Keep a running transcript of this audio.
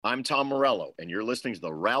I'm Tom Morello, and you're listening to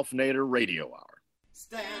the Ralph Nader Radio Hour.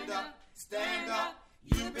 Stand up,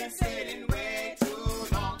 you've been sitting way too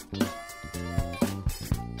long.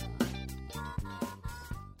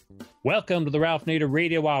 Welcome to the Ralph Nader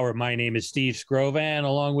Radio Hour. My name is Steve Scrovan,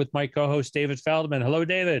 along with my co-host David Feldman. Hello,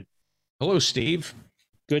 David. Hello, Steve.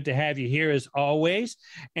 Good to have you here as always.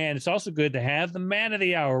 And it's also good to have the man of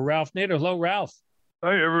the hour, Ralph Nader. Hello, Ralph.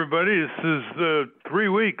 Hi, everybody. This is the 3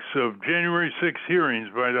 weeks of January 6 hearings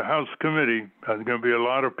by the House Committee. There's going to be a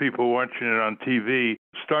lot of people watching it on TV,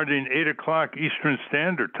 starting 8 o'clock Eastern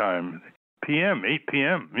Standard Time, 8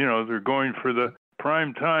 p.m. You know, they're going for the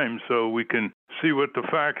prime time so we can see what the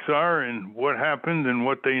facts are and what happened and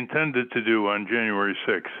what they intended to do on January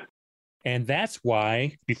 6th. And that's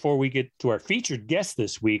why, before we get to our featured guest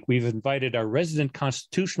this week, we've invited our resident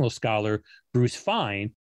constitutional scholar, Bruce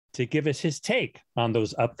Fine, to give us his take on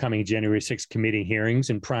those upcoming January 6th committee hearings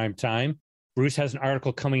in prime time. Bruce has an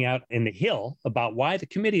article coming out in The Hill about why the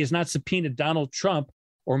committee has not subpoenaed Donald Trump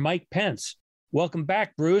or Mike Pence. Welcome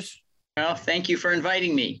back, Bruce. Well, thank you for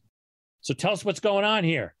inviting me. So tell us what's going on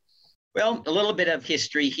here. Well, a little bit of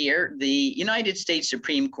history here. The United States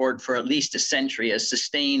Supreme Court for at least a century has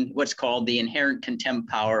sustained what's called the inherent contempt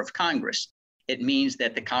power of Congress. It means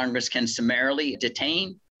that the Congress can summarily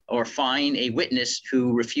detain or fine a witness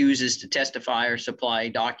who refuses to testify or supply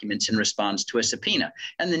documents in response to a subpoena.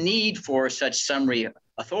 And the need for such summary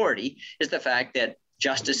authority is the fact that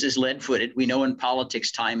justice is lead-footed. We know in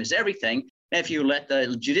politics time is everything. If you let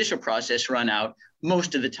the judicial process run out,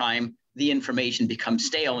 most of the time the information becomes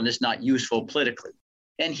stale and is not useful politically.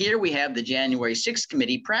 And here we have the January 6th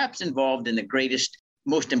committee, perhaps involved in the greatest,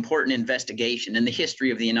 most important investigation in the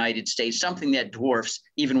history of the United States, something that dwarfs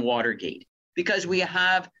even Watergate, because we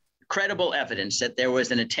have credible evidence that there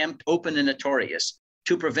was an attempt, open and notorious,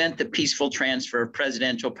 to prevent the peaceful transfer of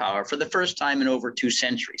presidential power for the first time in over 2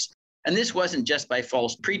 centuries. And this wasn't just by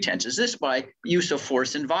false pretenses, this by use of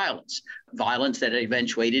force and violence that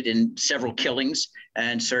eventuated in several killings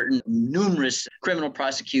and certain numerous criminal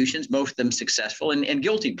prosecutions, most of them successful, and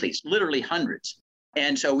guilty pleas, literally hundreds.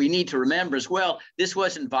 And so we need to remember as well, this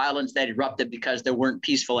wasn't violence that erupted because there weren't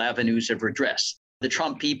peaceful avenues of redress. The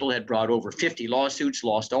Trump people had brought over 50 lawsuits,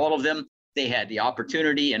 lost all of them. They had the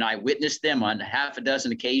opportunity, and I witnessed them on half a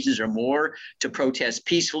dozen occasions or more, to protest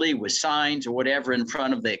peacefully with signs or whatever in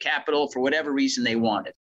front of the Capitol for whatever reason they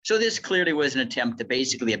wanted. So this clearly was an attempt to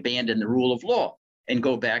basically abandon the rule of law and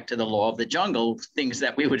go back to the law of the jungle, things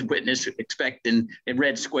that we would expect in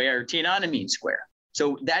Red Square, Tiananmen Square.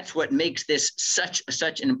 So that's what makes this such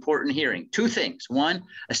an important hearing. 2 things. 1,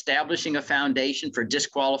 establishing a foundation for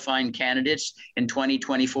disqualifying candidates in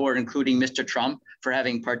 2024, including Mr. Trump, for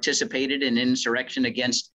having participated in insurrection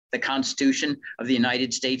against the Constitution of the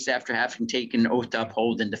United States after having taken an oath to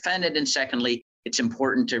uphold and defend it. And secondly, it's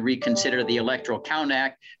important to reconsider the Electoral Count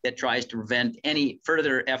Act that tries to prevent any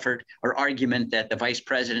further effort or argument that the vice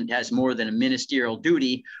president has more than a ministerial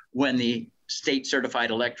duty when the state certified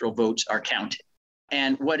electoral votes are counted.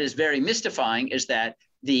 And what is very mystifying is that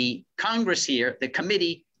the Congress here, the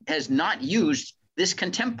committee, has not used this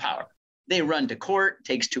contempt power. They run to court,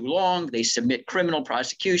 takes too long. They submit criminal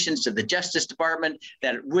prosecutions to the Justice Department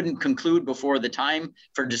that wouldn't conclude before the time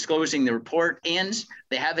for disclosing the report ends.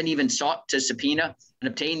 They haven't even sought to subpoena and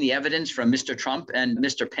obtain the evidence from Mr. Trump and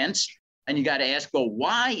Mr. Pence. And you got to ask, well,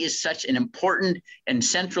 why is such an important and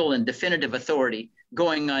central and definitive authority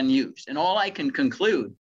going unused? And all I can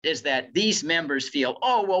conclude is that these members feel,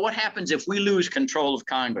 oh, well, what happens if we lose control of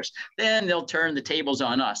Congress? Then they'll turn the tables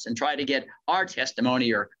on us and try to get our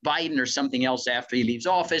testimony or Biden or something else after he leaves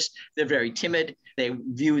office. They're very timid. They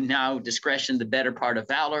view now discretion the better part of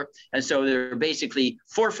valor. And so they're basically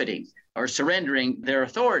forfeiting or surrendering their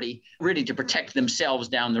authority really to protect themselves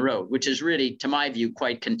down the road, which is really, to my view,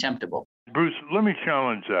 quite contemptible. Bruce, let me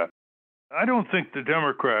challenge that. I don't think the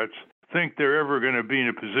Democrats think they're ever going to be in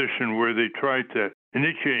a position where they try to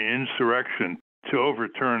initiate insurrection to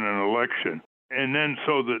overturn an election, and then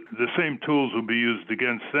so that the same tools will be used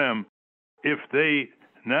against them if they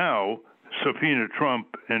now subpoena Trump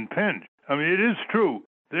and Pence. I mean, it is true.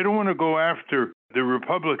 They don't want to go after the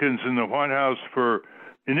Republicans in the White House for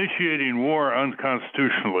initiating war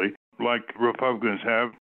unconstitutionally, like Republicans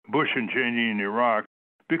have, Bush and Cheney in Iraq,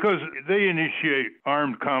 because they initiate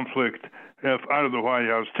armed conflict out of the White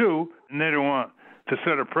House too, and they don't want to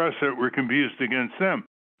set a precedent where it can be used against them.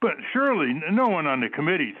 But surely no one on the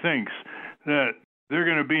committee thinks that they're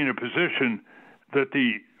going to be in a position that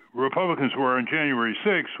the Republicans were on January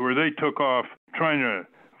 6th, where they took off trying to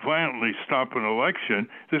violently stop an election.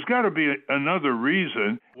 There's got to be another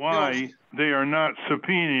reason why they are not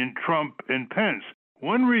subpoenaing Trump and Pence.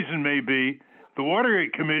 One reason may be the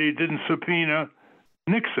Watergate Committee didn't subpoena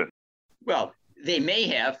Nixon. Well, they may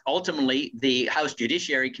have. Ultimately, the House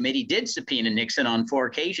Judiciary Committee did subpoena Nixon on 4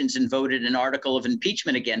 occasions and voted an article of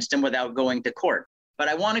impeachment against him without going to court. But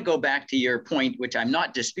I want to go back to your point, which I'm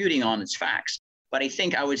not disputing on its facts, but I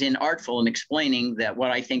think I was inartful in explaining that what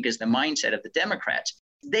I think is the mindset of the Democrats.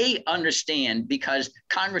 They understand, because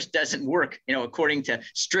Congress doesn't work, according to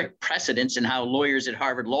strict precedents and how lawyers at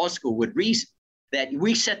Harvard Law School would reason, that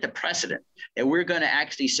we set the precedent that we're going to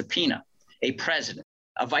actually subpoena a president,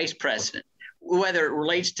 a vice president, whether it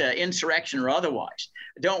relates to insurrection or otherwise.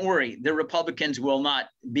 Don't worry, the Republicans will not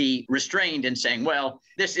be restrained in saying, well,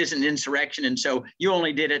 this isn't insurrection, and so you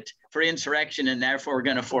only did it for insurrection, and therefore we're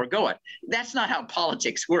going to forego it. That's not how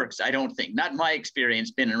politics works, I don't think. Not in my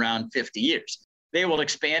experience, been around 50 years. They will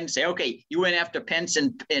expand and say, okay, you went after Pence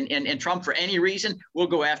and Trump for any reason, we'll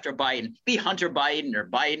go after Biden. Be Hunter Biden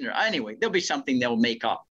or anyway, there'll be something they'll make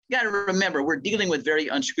up. You got to remember, we're dealing with very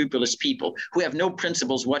unscrupulous people who have no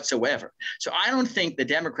principles whatsoever. So I don't think the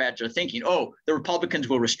Democrats are thinking, oh, the Republicans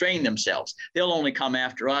will restrain themselves. They'll only come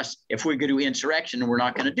after us if we're going to do insurrection, and we're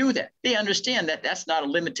not going to do that. They understand that that's not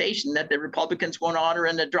a limitation that the Republicans won't honor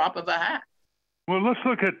in the drop of a hat. Well, let's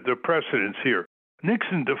look at the precedents here.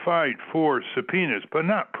 Nixon defied 4 subpoenas, but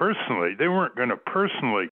not personally. They weren't going to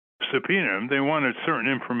personally subpoena him. They wanted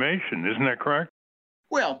certain information. Isn't that correct?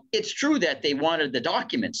 Well, it's true that they wanted the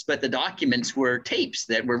documents, but the documents were tapes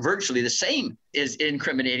that were virtually the same as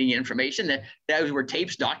incriminating information. Those were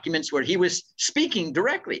tapes, documents where he was speaking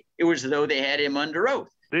directly. It was as though they had him under oath.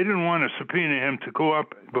 They didn't want to subpoena him to go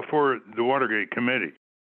up before the Watergate Committee,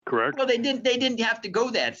 correct? Well, they didn't have to go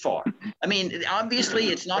that far. I mean, obviously,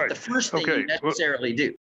 it's not the first thing you necessarily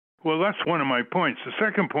do. Well, that's one of my points. The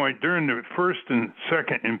second point, during the first and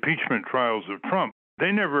second impeachment trials of Trump,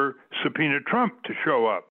 they never subpoenaed Trump to show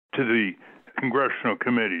up to the congressional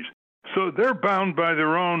committees. So they're bound by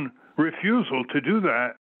their own refusal to do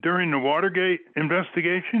that during the Watergate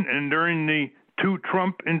investigation and during the 2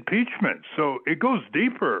 Trump impeachments. So it goes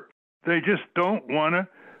deeper. They just don't want to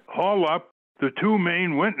haul up the 2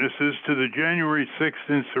 main witnesses to the January 6th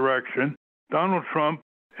insurrection, Donald Trump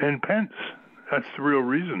and Pence. That's the real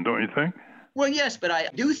reason, don't you think? Well, yes, but I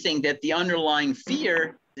do think that the underlying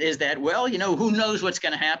fear is that, well, who knows what's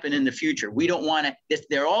going to happen in the future? We don't want to,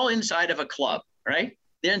 they're all inside of a club, right?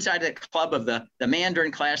 They're inside the club of the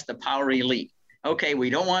Mandarin class, the power elite. Okay, we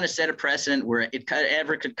don't want to set a precedent where it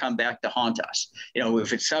ever could come back to haunt us.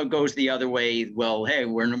 If it so goes the other way, well, hey,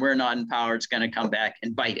 we're not in power. It's going to come back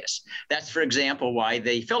and bite us. That's, for example, why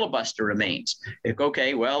the filibuster remains.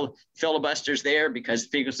 Okay, well, filibuster's there because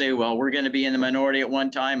people say, well, we're going to be in the minority at one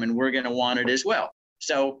time and we're going to want it as well.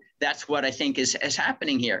 So that's what I think is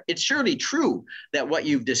happening here. It's surely true that what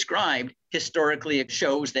you've described historically it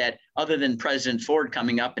shows that other than President Ford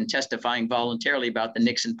coming up and testifying voluntarily about the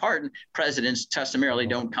Nixon pardon, presidents customarily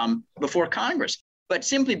don't come before Congress. But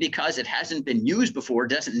simply because it hasn't been used before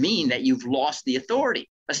doesn't mean that you've lost the authority,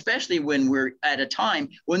 especially when we're at a time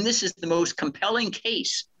when this is the most compelling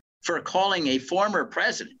case for calling a former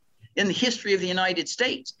president in the history of the United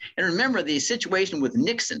States. And remember, the situation with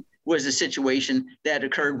Nixon was a situation that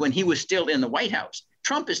occurred when he was still in the White House.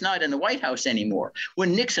 Trump is not in the White House anymore.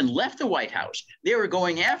 When Nixon left the White House, they were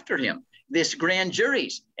going after him, this grand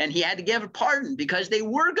juries, and he had to give a pardon because they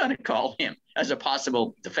were going to call him as a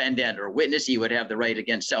possible defendant or witness. He would have the right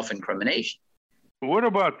against self-incrimination. What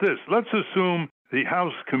about this? Let's assume the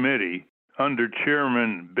House committee under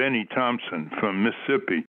Chairman Benny Thompson from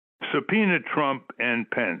Mississippi subpoenaed Trump and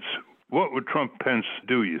Pence. What would Trump-Pence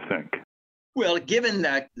do, you think? Well, given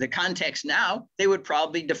the context now, they would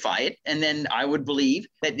probably defy it. And then I would believe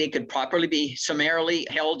that they could properly be summarily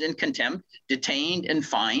held in contempt, detained and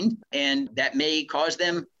fined. And that may cause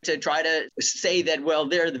them to try to say that, well,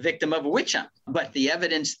 they're the victim of a witch hunt. But the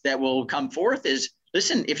evidence that will come forth is,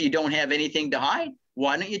 listen, if you don't have anything to hide,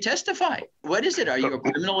 why don't you testify? What is it? Are you a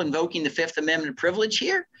criminal invoking the Fifth Amendment privilege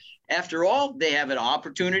here? After all, they have an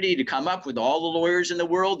opportunity to come up with all the lawyers in the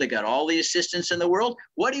world. They got all the assistants in the world.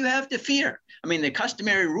 What do you have to fear? I mean, the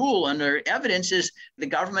customary rule under evidence is the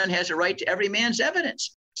government has a right to every man's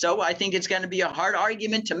evidence. So I think it's going to be a hard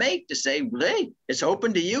argument to make to say, hey, it's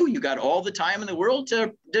open to you. You got all the time in the world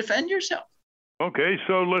to defend yourself. Okay,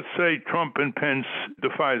 so let's say Trump and Pence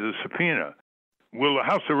defy the subpoena. Will the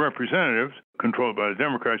House of Representatives, controlled by the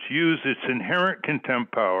Democrats, use its inherent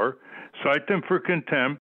contempt power, cite them for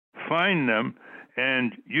contempt, fine them,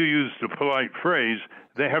 and you used the polite phrase,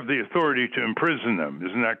 they have the authority to imprison them.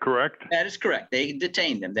 Isn't that correct? That is correct. They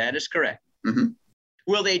detain them. That is correct. Mm-hmm.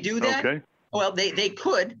 Will they do that? Okay. Well, they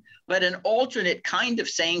could, but an alternate kind of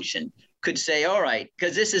sanction could say, all right,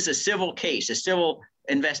 because this is a civil case, a civil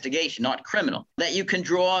investigation, not criminal, that you can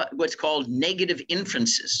draw what's called negative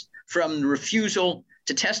inferences from refusal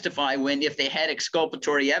to testify when, if they had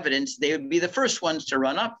exculpatory evidence, they would be the first ones to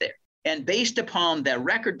run up there. And based upon the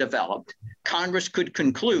record developed, Congress could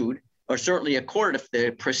conclude, or certainly a court if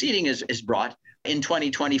the proceeding is brought in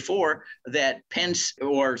 2024, that Pence,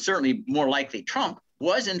 or certainly more likely Trump,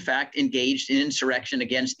 was in fact engaged in insurrection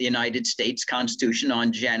against the United States Constitution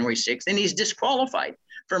on January 6th, and he's disqualified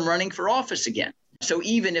from running for office again. So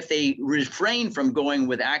even if they refrain from going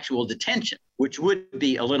with actual detention, which would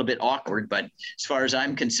be a little bit awkward, but as far as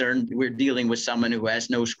I'm concerned, we're dealing with someone who has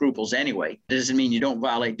no scruples anyway. It doesn't mean you don't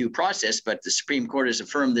violate due process, but the Supreme Court has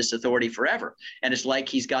affirmed this authority forever. And it's like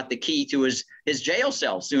he's got the key to his jail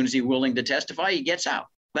cell. As soon as he's willing to testify, he gets out.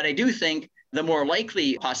 But I do think the more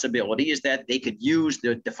likely possibility is that they could use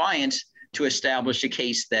the defiance to establish a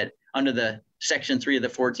case that under the Section 3 of the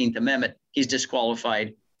 14th Amendment, he's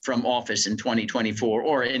disqualified from office in 2024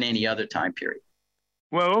 or in any other time period.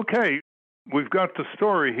 Well, okay. We've got the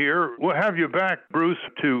story here. We'll have you back, Bruce,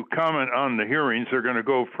 to comment on the hearings. They're going to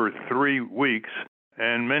go for 3 weeks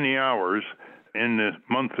and many hours in the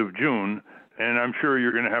month of June, and I'm sure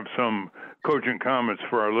you're going to have some cogent comments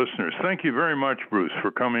for our listeners. Thank you very much, Bruce, for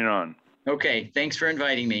coming on. Okay, thanks for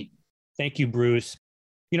inviting me. Thank you, Bruce.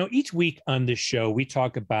 You know, each week on this show, we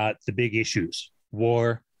talk about the big issues: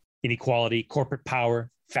 war, inequality, corporate power,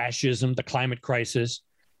 fascism, the climate crisis.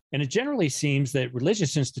 And it generally seems that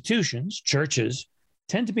religious institutions, churches,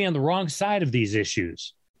 tend to be on the wrong side of these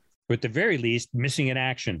issues, or at the very least, missing in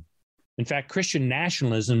action. In fact, Christian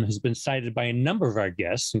nationalism has been cited by a number of our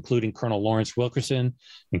guests, including Colonel Lawrence Wilkerson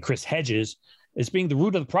and Chris Hedges, as being the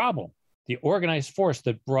root of the problem, the organized force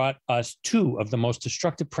that brought us 2 of the most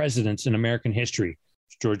destructive presidents in American history,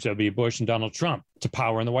 George W. Bush and Donald Trump, to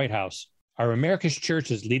power in the White House. Are America's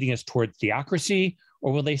churches leading us toward theocracy,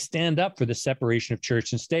 or will they stand up for the separation of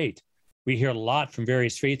church and state? We hear a lot from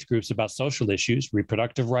various faith groups about social issues,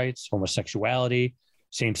 reproductive rights, homosexuality,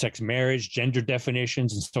 same-sex marriage, gender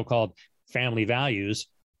definitions, and so-called family values.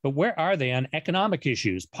 But where are they on economic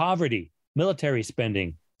issues, poverty, military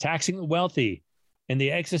spending, taxing the wealthy, and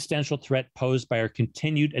the existential threat posed by our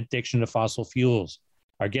continued addiction to fossil fuels?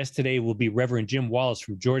 Our guest today will be Reverend Jim Wallis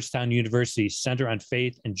from Georgetown University Center on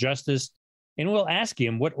Faith and Justice, and we'll ask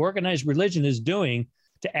him what organized religion is doing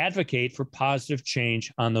to advocate for positive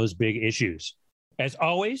change on those big issues. As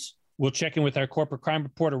always, we'll check in with our corporate crime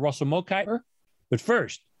reporter, Russell Mokhiber. But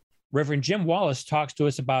first, Reverend Jim Wallis talks to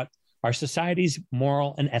us about our society's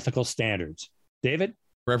moral and ethical standards. David?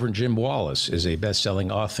 Reverend Jim Wallis is a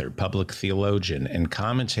best-selling author, public theologian, and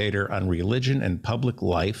commentator on religion and public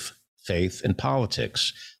life, faith, and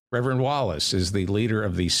politics. Reverend Wallis is the leader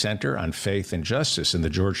of the Center on Faith and Justice in the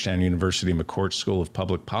Georgetown University McCourt School of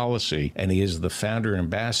Public Policy, and he is the founder and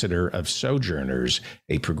ambassador of Sojourners,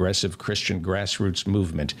 a progressive Christian grassroots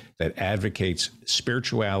movement that advocates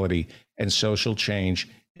spirituality and social change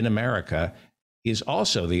in America. He is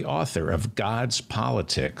also the author of God's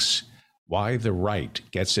Politics: Why the Right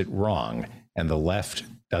Gets It Wrong and the Left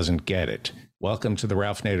Doesn't Get It. Welcome to the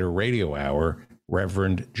Ralph Nader Radio Hour,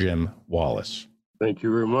 Reverend Jim Wallis. Thank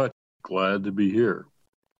you very much. Glad to be here.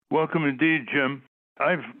 Welcome indeed, Jim.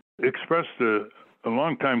 I've expressed a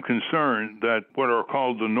long-time concern that what are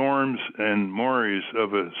called the norms and mores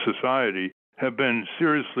of a society have been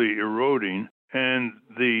seriously eroding, and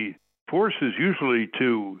the forces usually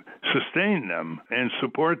to sustain them and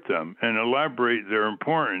support them and elaborate their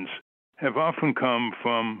importance have often come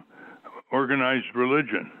from organized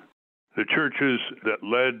religion. The churches that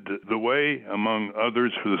led the way, among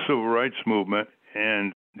others, for the civil rights movement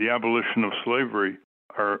and the abolition of slavery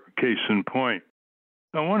are case in point.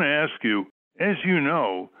 I want to ask you, as you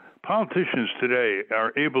know, politicians today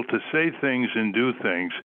are able to say things and do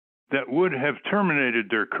things that would have terminated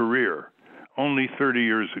their career only 30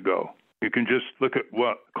 years ago. You can just look at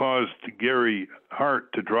what caused Gary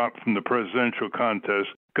Hart to drop from the presidential contest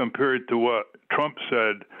compared to what Trump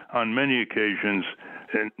said on many occasions,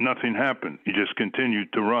 and nothing happened. He just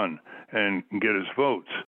continued to run and get his votes.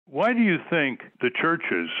 Why do you think the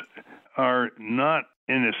churches are not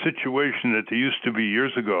in a situation that they used to be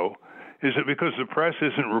years ago? Is it because the press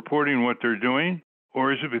isn't reporting what they're doing,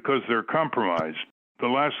 or is it because they're compromised? The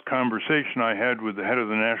last conversation I had with the head of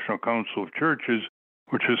the National Council of Churches,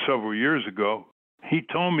 which was several years ago, he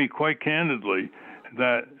told me quite candidly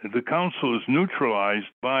that the council is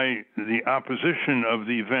neutralized by the opposition of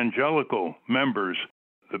the evangelical members,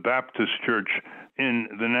 the Baptist Church, in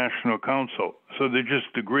the National Council. So they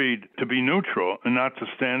just agreed to be neutral and not to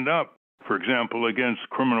stand up, for example, against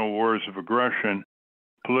criminal wars of aggression,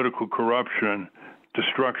 political corruption,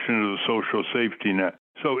 destruction of the social safety net.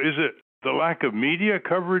 So is it the lack of media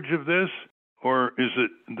coverage of this, or is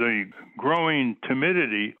it the growing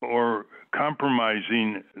timidity or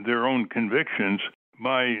compromising their own convictions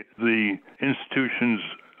by the institutions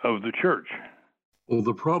of the church? Well,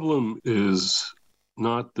 the problem is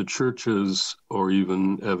not the churches or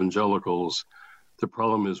even evangelicals. The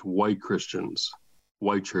problem is white Christians,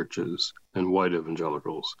 white churches, and white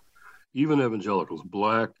evangelicals. Even evangelicals,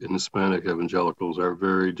 Black and Hispanic evangelicals, are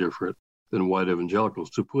very different than white evangelicals.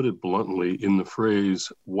 To put it bluntly, in the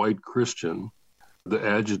phrase white Christian, the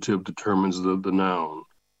adjective determines the noun.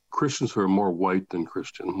 Christians are more white than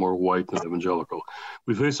Christian, more white than evangelical.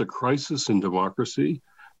 We face a crisis in democracy,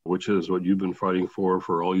 which is what you've been fighting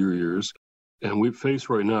for all your years. And we face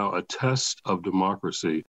right now a test of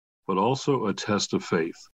democracy, but also a test of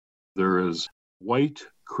faith. There is white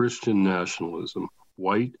Christian nationalism.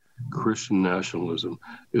 White Christian nationalism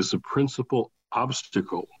is the principal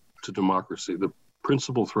obstacle to democracy, the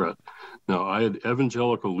principal threat. Now, I had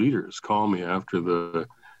evangelical leaders call me after the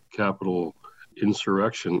Capitol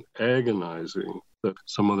insurrection, agonizing that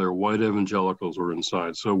some of their white evangelicals were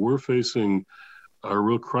inside. So we're facing a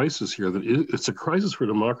real crisis here. It's a crisis for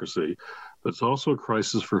democracy, but it's also a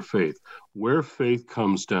crisis for faith. Where faith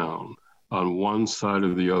comes down on one side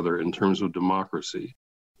or the other in terms of democracy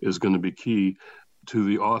is going to be key to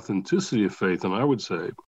the authenticity of faith, and I would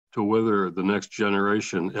say to whether the next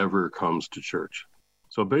generation ever comes to church.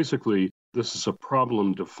 So basically, this is a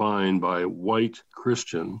problem defined by white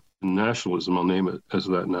Christian nationalism, I'll name it as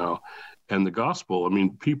that now, and the gospel. I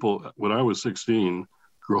mean, people, when I was 16,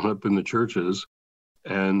 growing up in the churches,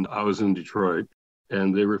 and I was in Detroit,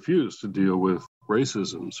 and they refused to deal with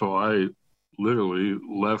racism. So I literally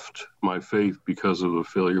left my faith because of the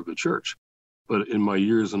failure of the church. But in my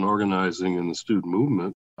years in organizing in the student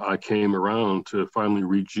movement, I came around to finally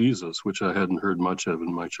read Jesus, which I hadn't heard much of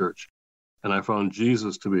in my church. And I found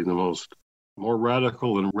Jesus to be the more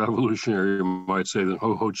radical and revolutionary, you might say, than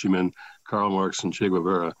Ho Chi Minh, Karl Marx, and Che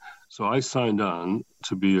Guevara. So I signed on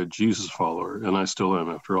to be a Jesus follower, and I still am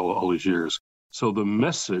after all these years. So the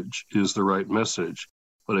message is the right message,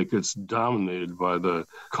 but it gets dominated by the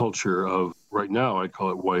culture of, right now, I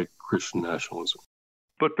call it white Christian nationalism.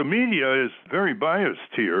 But the media is very biased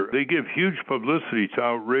here. They give huge publicity to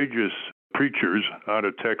outrageous preachers out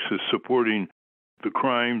of Texas supporting the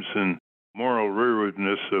crimes and moral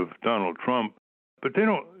rearwardness of Donald Trump, but they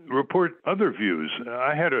don't report other views.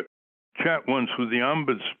 I had a chat once with the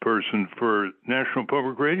ombudsperson for National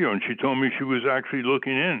Public Radio, and she told me she was actually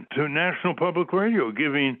looking into National Public Radio,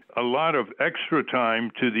 giving a lot of extra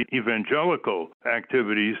time to the evangelical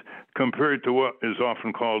activities compared to what is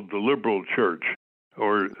often called the liberal church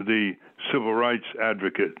or the civil rights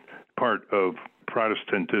advocate part of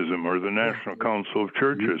Protestantism or the National Council of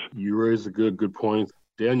Churches. You raise a good point.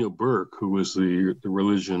 Daniel Burke, who was the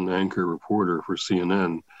religion anchor reporter for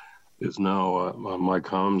CNN, is now my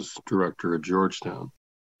comms director at Georgetown.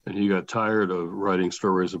 And he got tired of writing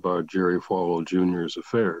stories about Jerry Falwell Jr.'s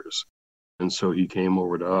affairs. And so he came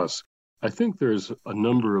over to us. I think there's a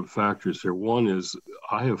number of factors here. One is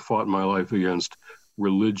I have fought my life against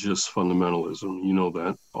religious fundamentalism. You know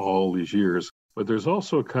that all these years. But there's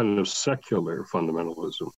also a kind of secular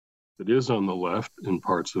fundamentalism that is on the left in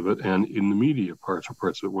parts of it and in the media parts of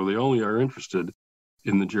it, where they only are interested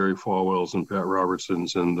in the Jerry Falwells and Pat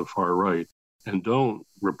Robertsons and the far right, and don't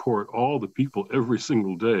report all the people every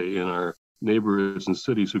single day in our neighborhoods and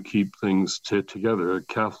cities who keep things together.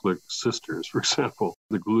 Catholic sisters, for example,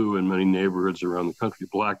 the glue in many neighborhoods around the country.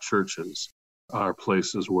 Black churches are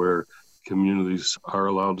places where communities are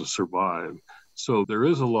allowed to survive. So there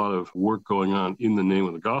is a lot of work going on in the name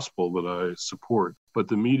of the gospel that I support, but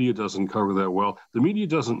the media doesn't cover that well. The media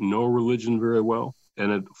doesn't know religion very well,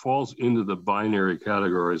 and it falls into the binary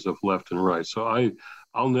categories of left and right. So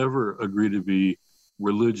I'll never agree to be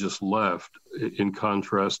religious left in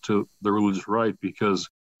contrast to the religious right, because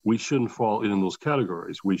we shouldn't fall into those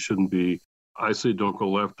categories. We shouldn't be, I say don't go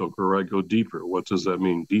left, don't go right, go deeper. What does that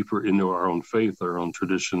mean? Deeper into our own faith, our own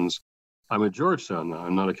traditions. I'm at Georgetown now.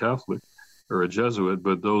 I'm not a Catholic or a Jesuit,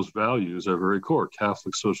 but those values are very core.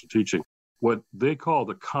 Catholic social teaching, what they call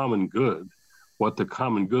the common good. What the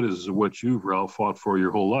common good is what you've, Ralph, fought for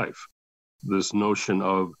your whole life. This notion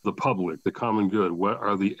of the public, the common good. What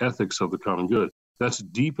are the ethics of the common good? That's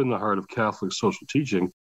deep in the heart of Catholic social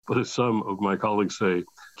teaching. But as some of my colleagues say,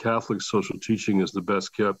 Catholic social teaching is the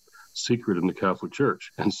best kept secret in the Catholic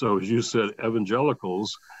Church. And so, as you said,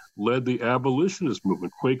 evangelicals led the abolitionist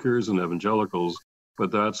movement, Quakers and evangelicals, but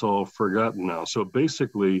that's all forgotten now. So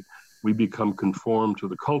basically, we become conformed to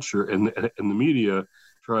the culture, and the media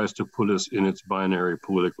tries to put us in its binary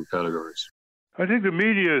political categories. I think the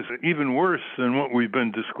media is even worse than what we've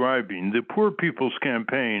been describing. The Poor People's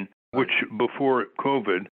Campaign, which before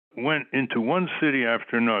COVID went into one city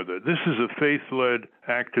after another. This is a faith-led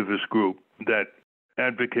activist group that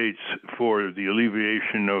advocates for the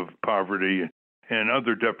alleviation of poverty and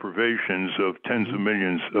other deprivations of tens of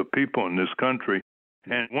millions of people in this country.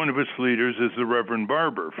 And one of its leaders is the Reverend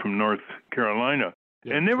Barber from North Carolina.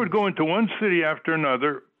 Yeah. And they would go into one city after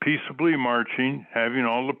another, peaceably marching, having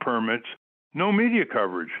all the permits, no media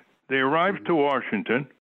coverage. They arrived to Washington,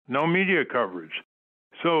 no media coverage.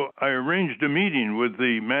 So I arranged a meeting with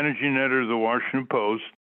the managing editor of the Washington Post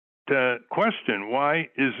to question, why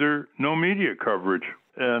is there no media coverage?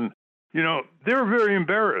 And, you know, they were very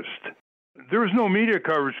embarrassed. There was no media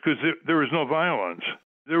coverage because there was no violence.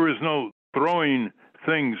 There was no throwing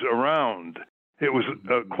things around. It was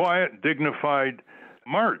a quiet, dignified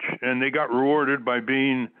march, and they got rewarded by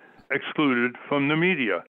being excluded from the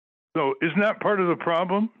media. So isn't that part of the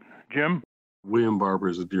problem, Jim? William Barber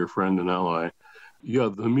is a dear friend and ally. Yeah,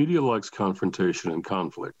 the media likes confrontation and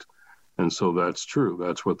conflict. And so that's true.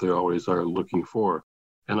 That's what they always are looking for.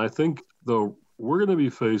 And I think, though, we're going to be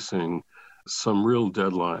facing some real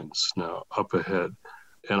deadlines now up ahead.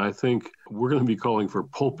 And I think we're going to be calling for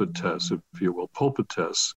pulpit tests, if you will, pulpit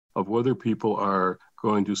tests of whether people are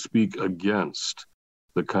going to speak against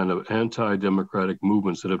the kind of anti-democratic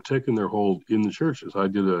movements that have taken their hold in the churches. I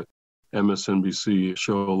did a MSNBC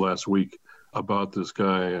show last week about this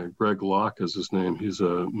guy, Greg Locke is his name. He's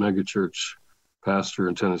a megachurch pastor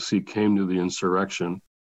in Tennessee, came to the insurrection,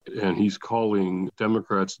 and he's calling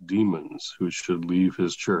Democrats demons who should leave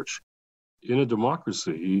his church. In a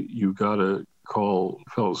democracy, you've got to call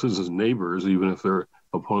fellow citizens neighbors, even if they're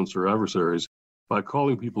opponents or adversaries. By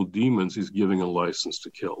calling people demons, he's giving a license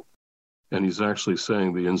to kill. And he's actually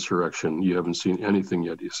saying the insurrection, you haven't seen anything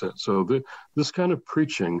yet, he said. So this kind of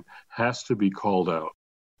preaching has to be called out.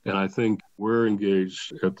 And I think we're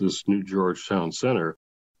engaged at this new Georgetown Center,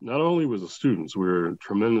 not only with the students, we were a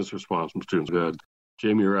tremendous response from students. We had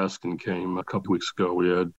Jamie Raskin came a couple weeks ago. We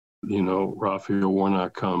had, Raphael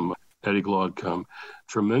Warnock come, Eddie Glaude come.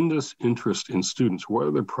 Tremendous interest in students,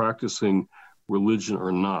 whether they're practicing religion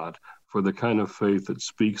or not, for the kind of faith that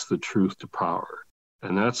speaks the truth to power.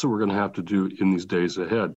 And that's what we're going to have to do in these days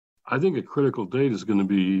ahead. I think a critical date is going to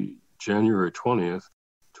be January 20th,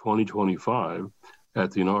 2025, at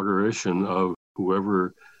the inauguration of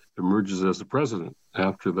whoever emerges as the president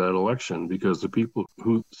after that election, because the people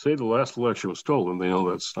who say the last election was stolen, they know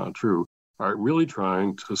that's not true, are really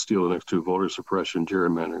trying to steal the next two: voter suppression,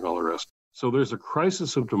 gerrymandering, all the rest. So there's a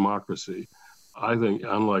crisis of democracy, I think,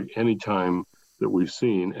 unlike any time that we've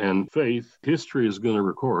seen. And faith, history is going to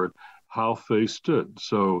record how faith stood.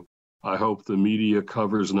 So I hope the media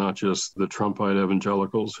covers not just the Trumpite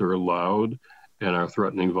evangelicals who are loud and are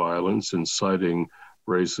threatening violence, inciting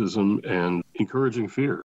racism, and encouraging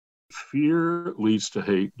fear. Fear leads to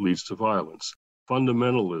hate, leads to violence.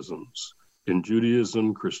 Fundamentalisms in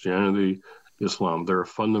Judaism, Christianity, Islam, there are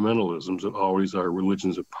fundamentalisms that always are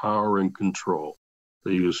religions of power and control.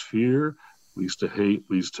 They use fear, leads to hate,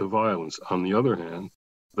 leads to violence. On the other hand,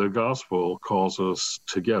 the gospel calls us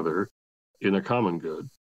together in a common good.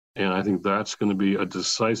 And I think that's going to be a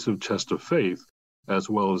decisive test of faith as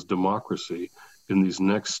well as democracy in these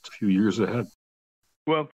next few years ahead.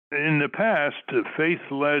 Well, in the past,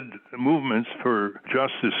 faith-led movements for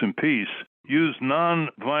justice and peace used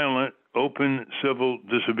nonviolent, open civil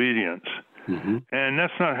disobedience. Mm-hmm. And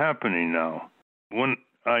that's not happening now. When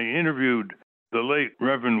I interviewed the late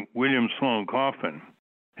Reverend William Sloane Coffin,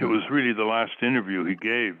 it was really the last interview he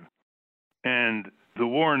gave. And the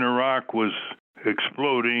war in Iraq was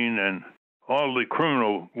exploding, and all the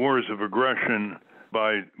criminal wars of aggression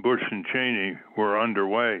by Bush and Cheney were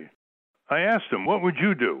underway. I asked him, what would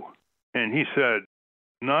you do? And he said,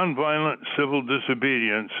 nonviolent civil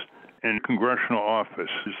disobedience in congressional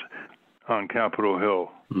offices on Capitol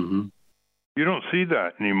Hill. Mm-hmm. You don't see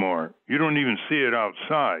that anymore. You don't even see it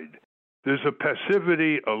outside. There's a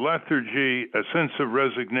passivity, a lethargy, a sense of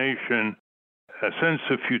resignation, a sense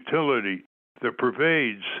of futility that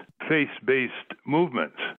pervades faith-based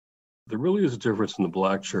movements. There really is a difference in the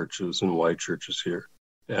black churches and white churches here.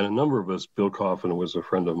 And a number of us, Bill Coffin was a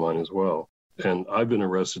friend of mine as well. And I've been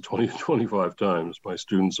arrested 20 to 25 times. My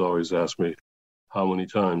students always ask me how many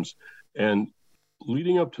times. And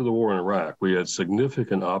leading up to the war in Iraq, we had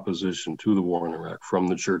significant opposition to the war in Iraq from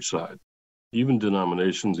the church side. Even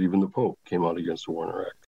denominations, even the Pope came out against the war in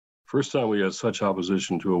Iraq. First time we had such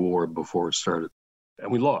opposition to a war before it started.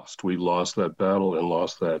 And we lost. We lost that battle and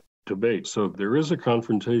lost that debate. So there is a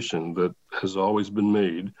confrontation that has always been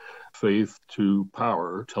made, faith to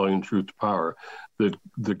power, telling the truth to power,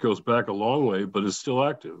 that goes back a long way, but is still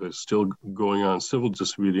active. It's still going on. Civil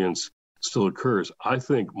disobedience still occurs. I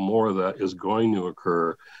think more of that is going to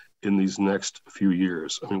occur in these next few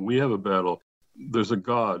years. I mean, we have a battle. There's a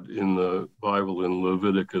god in the Bible in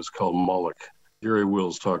Leviticus called Moloch. Gary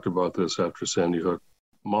Wills talked about this after Sandy Hook.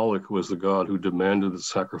 Moloch was the god who demanded the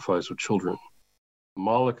sacrifice of children.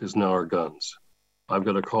 Moloch is now our guns. I've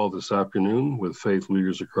got a call this afternoon with faith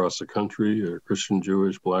leaders across the country, Christian,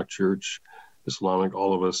 Jewish, Black church, Islamic,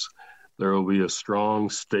 all of us. There will be a strong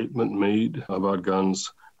statement made about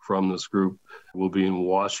guns from this group. We'll be in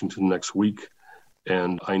Washington next week.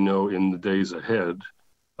 And I know in the days ahead,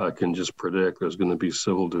 I can just predict there's going to be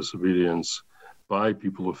civil disobedience by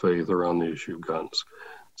people of faith around the issue of guns.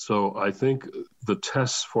 So I think the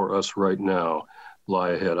tests for us right now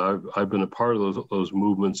lie ahead. I've been a part of those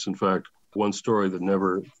movements. In fact, one story that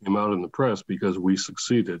never came out in the press because we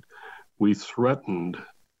succeeded. We threatened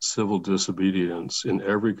civil disobedience in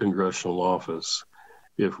every congressional office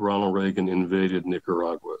if Ronald Reagan invaded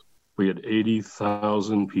Nicaragua. We had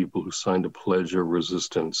 80,000 people who signed a pledge of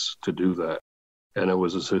resistance to do that. And it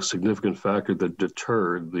was a significant factor that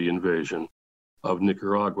deterred the invasion of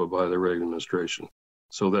Nicaragua by the Reagan administration.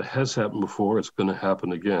 So that has happened before. It's going to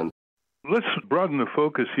happen again. Let's broaden the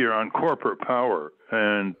focus here on corporate power.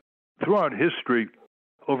 And throughout history,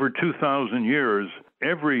 over 2,000 years,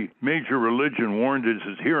 every major religion warned its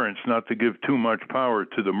adherents not to give too much power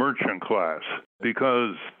to the merchant class,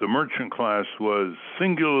 because the merchant class was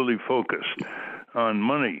singularly focused on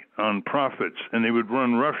money, on profits, and they would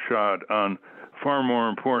run roughshod on far more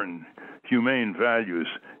important humane values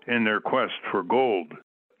in their quest for gold.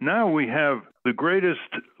 Now we have the greatest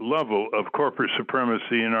level of corporate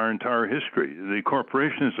supremacy in our entire history. The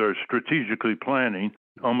corporations are strategically planning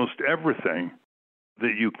almost everything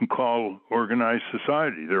that you can call organized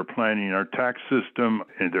society. They're planning our tax system,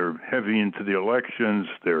 and they're heavy into the elections.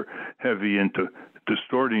 They're heavy into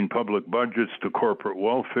distorting public budgets to corporate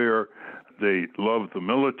welfare. They love the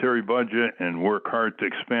military budget and work hard to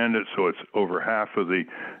expand it so it's over half of the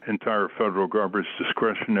entire federal government's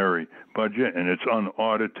discretionary budget, and it's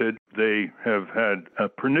unaudited. They have had a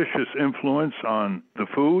pernicious influence on the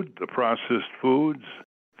food, the processed foods,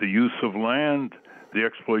 the use of land, the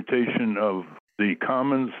exploitation of the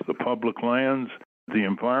commons, the public lands, the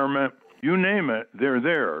environment. You name it, they're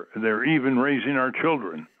there. They're even raising our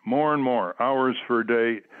children more and more hours per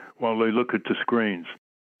day while they look at the screens.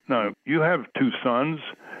 Now, you have two sons,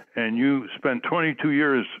 and you spent 22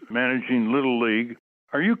 years managing Little League.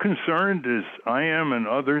 Are you concerned, as I am and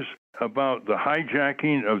others, about the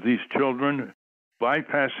hijacking of these children,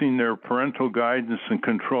 bypassing their parental guidance and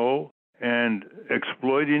control, and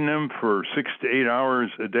exploiting them for 6 to 8 hours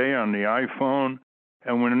a day on the iPhone?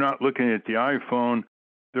 And when they're not looking at the iPhone,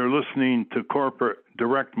 they're listening to corporate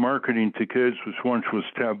direct marketing to kids, which once was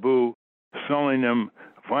taboo, selling them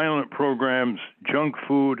violent programs, junk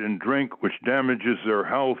food and drink, which damages their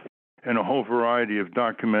health in a whole variety of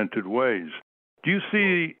documented ways. Do you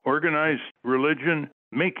see organized religion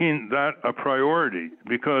making that a priority?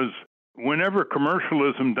 Because whenever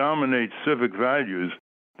commercialism dominates civic values,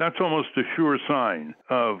 that's almost a sure sign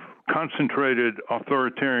of concentrated,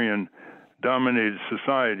 authoritarian, dominated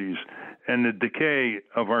societies and the decay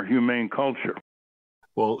of our humane culture.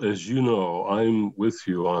 Well, as you know, I'm with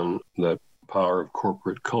you on that power of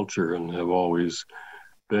corporate culture and have always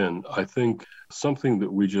been. I think something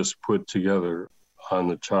that we just put together on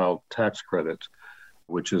the child tax credit,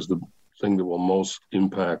 which is the thing that will most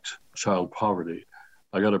impact child poverty.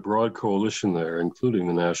 I got a broad coalition there, including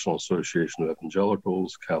the National Association of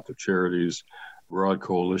Evangelicals, Catholic Charities, broad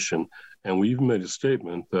coalition. And we even made a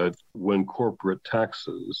statement that when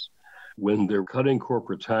they're cutting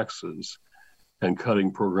corporate taxes and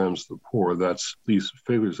cutting programs to the poor, these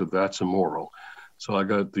figures that that's immoral. So I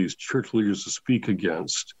got these church leaders to speak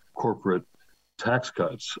against corporate tax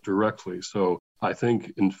cuts directly. So I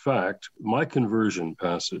think, in fact, my conversion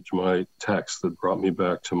passage, my text that brought me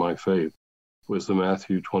back to my faith, was the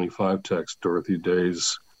Matthew 25 text, Dorothy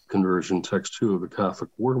Day's conversion text 2 of the Catholic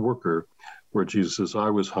Word Worker, where Jesus says, I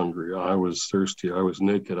was hungry, I was thirsty, I was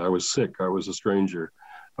naked, I was sick, I was a stranger,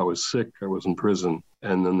 I was sick, I was in prison.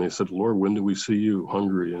 And then they said, Lord, when do we see you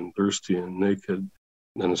hungry and thirsty and naked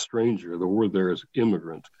and a stranger? The word there is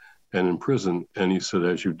immigrant and in prison. And he said,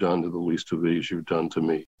 as you've done to the least of these, you've done to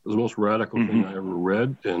me. It was the most radical thing I ever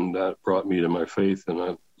read. And that brought me to my faith. And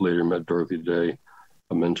I later met Dorothy Day,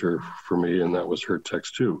 a mentor for me, and that was her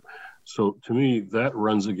text too. So to me, that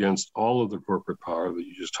runs against all of the corporate power that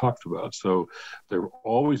you just talked about. So there have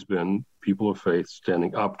always been people of faith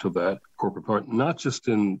standing up to that corporate power, not just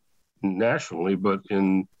nationally, but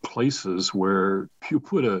in places where you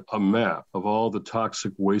put a map of all the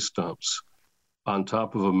toxic waste dumps on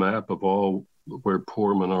top of a map of all where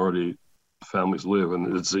poor minority families live,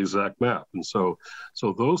 and it's the exact map. And so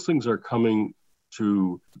those things are coming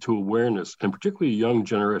to awareness, and particularly a young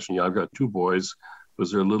generation. I've got two boys,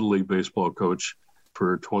 was their Little League baseball coach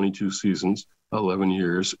for 22 seasons, 11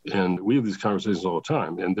 years, and we have these conversations all the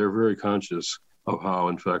time, and they're very conscious of how,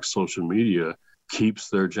 in fact, social media keeps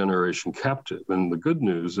their generation captive. And the good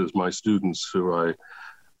news is my students, who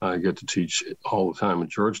I get to teach all the time at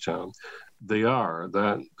Georgetown,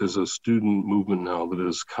 there's a student movement now that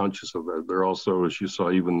is conscious of that. They're also, as you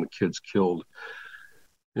saw, even the kids killed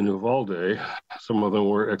in Uvalde, some of them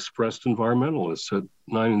were expressed environmentalists at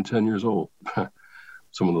 9 and 10 years old,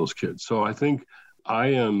 some of those kids. So I think I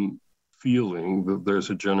am feeling that there's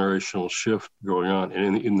a generational shift going on.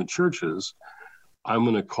 And in the churches, I'm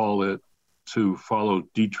going to call it, to follow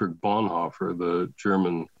Dietrich Bonhoeffer, the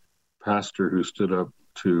German pastor who stood up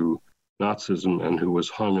to Nazism and who was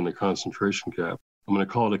hung in a concentration camp. I'm going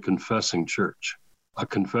to call it a confessing church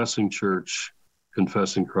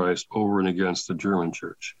confessing Christ over and against the German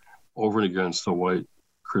church, over and against the white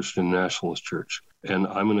Christian nationalist church. And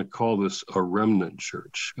I'm going to call this a remnant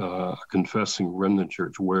church, a confessing remnant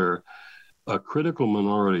church, where a critical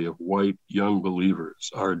minority of white young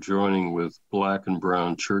believers are joining with Black and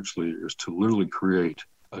brown church leaders to literally create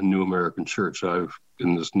a new American church.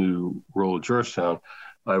 In this new role at Georgetown,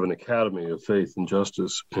 I have an Academy of Faith and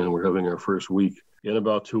Justice, and we're having our first week in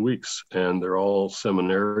about 2 weeks. And they're all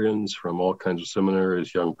seminarians from all kinds of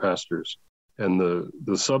seminaries, young pastors. And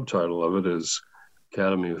the subtitle of it is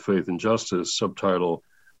Academy of Faith and Justice, subtitle,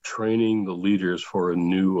 Training the Leaders for a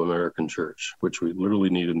New American Church, which we literally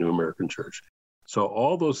need a new American church. So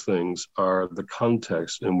all those things are the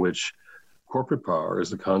context in which corporate power is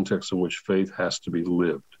the context in which faith has to be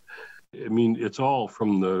lived. I mean, it's all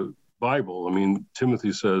from the Bible. I mean,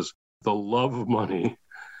 Timothy says, the love of money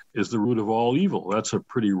is the root of all evil. That's a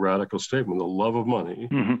pretty radical statement. The love of money,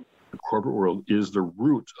 the corporate world, is the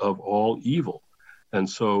root of all evil. And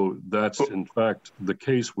so that's, in fact, the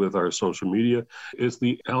case with our social media. It's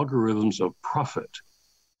the algorithms of profit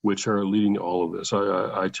which are leading to all of this.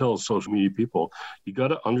 I tell social media people, you got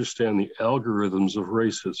to understand the algorithms of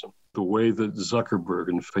racism, the way that Zuckerberg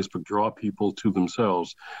and Facebook draw people to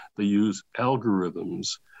themselves. They use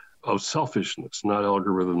algorithms of selfishness, not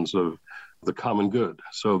algorithms of the common good.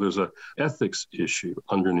 So there's an ethics issue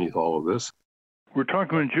underneath all of this. We're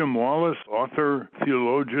talking with Jim Wallis, author,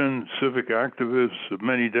 theologian, civic activist of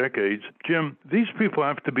many decades. Jim, these people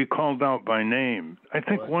have to be called out by name. I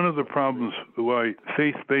think one of the problems why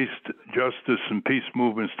faith-based justice and peace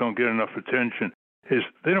movements don't get enough attention is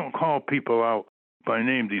they don't call people out by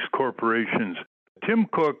name, these corporations. Tim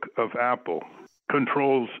Cook of Apple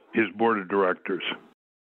controls his board of directors.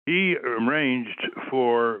 He arranged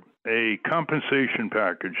for a compensation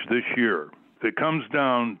package this year that comes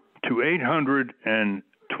down to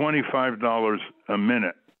 $825 a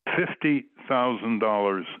minute,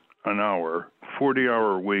 $50,000 an hour,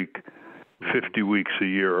 40-hour a week, 50 weeks a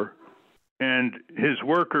year. And his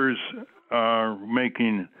workers are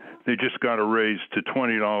making, they just got a raise to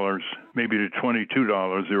 $20, maybe to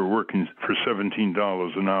 $22. They were working for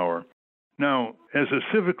 $17 an hour. Now, as a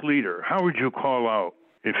civic leader, how would you call out,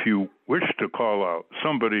 if you wish to call out,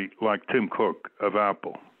 somebody like Tim Cook of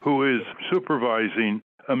Apple, who is supervising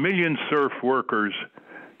 1 million serf workers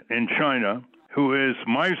in China, who is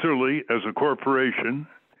miserly as a corporation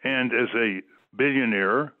and as a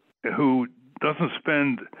billionaire, who doesn't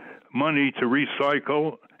spend money to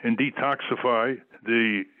recycle and detoxify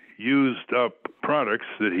the used up products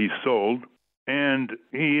that he sold, and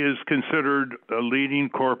he is considered a leading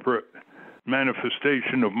corporate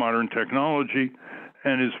manifestation of modern technology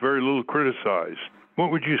and is very little criticized.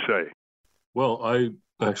 What would you say? Well, I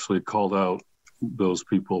actually called out those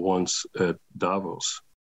people once at Davos.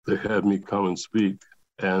 They had me come and speak,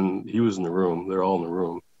 and he was in the room. They're all in the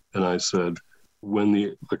room. And I said, when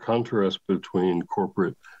the contrast between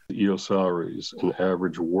corporate EO salaries and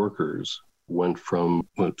average workers went from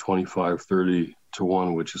 25, 30 to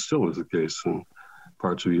 1, which is still is the case in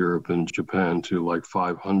parts of Europe and Japan, to like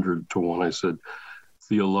 500 to 1, I said,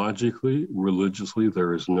 theologically, religiously,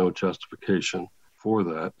 there is no justification for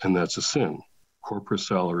that, and that's a sin. Corporate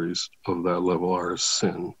salaries of that level are a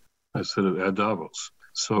sin. I said it at Davos.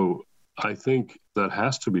 So I think that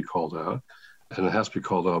has to be called out, and it has to be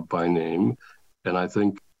called out by name. And I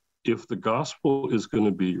think if the gospel is going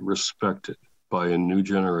to be respected by a new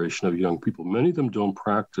generation of young people, many of them don't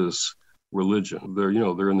practice religion. They're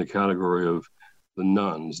in the category of the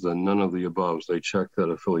nuns, the none of the aboves. They check that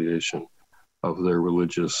affiliation of their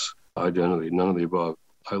religious identity, none of the above.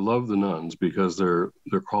 I love the nuns because they're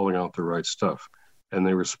calling out the right stuff, and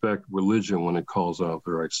they respect religion when it calls out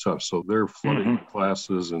the right stuff. So they're flooding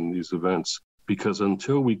classes and these events, because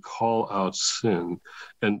until we call out sin,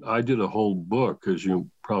 and I did a whole book, as you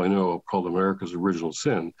probably know, called America's Original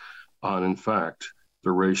Sin, on, in fact,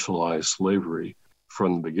 the racialized slavery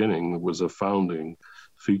from the beginning. It was a founding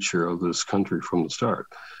feature of this country from the start.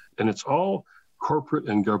 And it's all corporate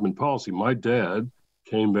and government policy. My dad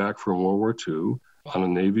came back from World War II on a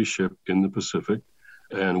Navy ship in the Pacific,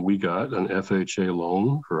 and we got an FHA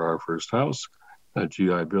loan for our first house, a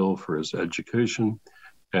GI Bill for his education,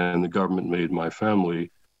 and the government made my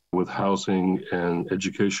family with housing and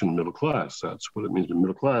education middle class. That's what it means to be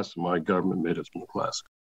middle class. My government made us middle class.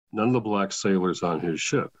 None of the black sailors on his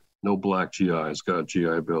ship, no black GIs got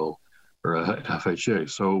GI Bill or a FHA.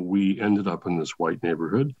 So we ended up in this white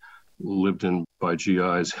neighborhood, lived in by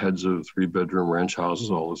GIs, heads of 3-bedroom ranch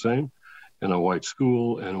houses, all the same, in a white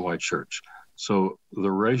school and a white church. So the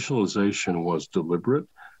racialization was deliberate,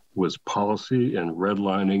 was policy, and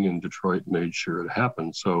redlining in Detroit made sure it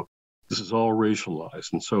happened. So this is all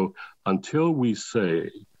racialized. And so until we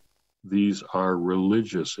say these are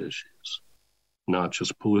religious issues, not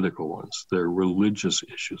just political ones, they're religious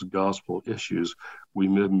issues, gospel issues, we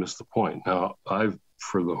may miss the point. Now,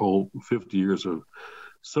 for the whole 50 years of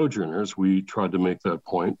Sojourners, we tried to make that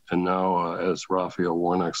point. And now, as Raphael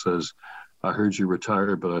Warnock says, I heard you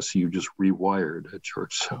retired, but I see you just rewired at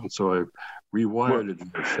Georgetown. So I've rewired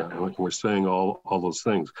at Georgetown. We're saying all those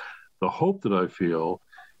things. The hope that I feel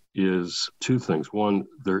is two things. One,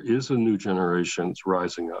 there is a new generation that's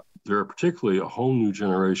rising up. There are particularly a whole new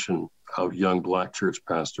generation of young black church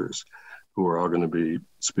pastors who are all going to be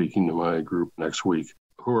speaking to my group next week,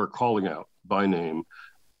 who are calling out by name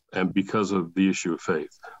and because of the issue of faith,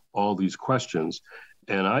 all these questions.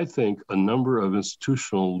 And I think a number of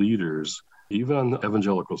institutional leaders, even on the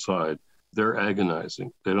evangelical side, they're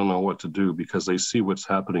agonizing. They don't know what to do because they see what's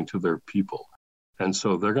happening to their people. And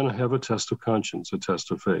so they're going to have a test of conscience, a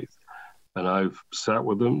test of faith. And I've sat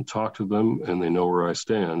with them, talked to them, and they know where I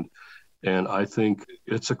stand. And I think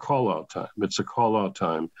it's a call-out time. It's a call-out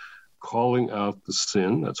time, calling out the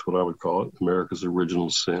sin, that's what I would call it, America's original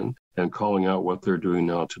sin, and calling out what they're doing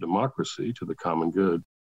now to democracy, to the common good.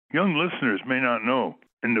 Young listeners may not know,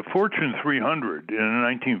 in the Fortune 300 in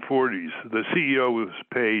the 1940s, the CEO was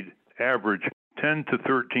paid average 10 to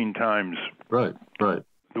 13 times Right.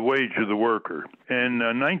 the wage of the worker. In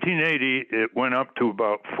 1980, it went up to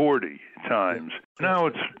about 40 times. Now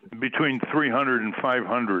it's between 300 and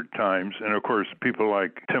 500 times. And of course, people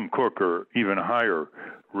like Tim Cook are even higher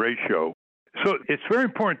ratio. So it's very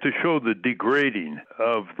important to show the degrading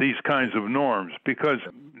of these kinds of norms, because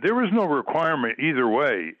there was no requirement either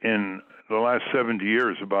way in the last 70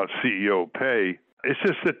 years about CEO pay. It's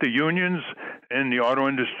just that the unions in the auto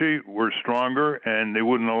industry were stronger, and they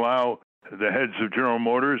wouldn't allow the heads of General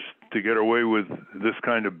Motors to get away with this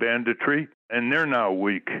kind of banditry, and they're now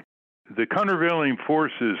weak. The countervailing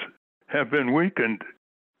forces have been weakened.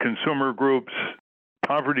 Consumer groups,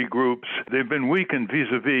 poverty groups, they've been weakened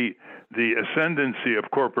vis-a-vis the ascendancy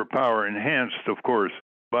of corporate power, enhanced, of course,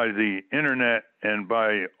 by the internet and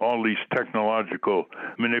by all these technological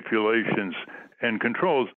manipulations and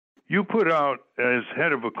controls. You put out, as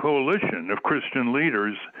head of a coalition of Christian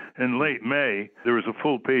leaders in late May, there was a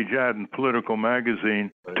full-page ad in Political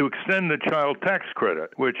Magazine to extend the child tax credit,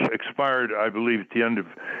 which expired, I believe, at the end of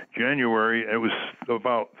January. It was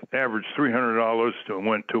about average $300 and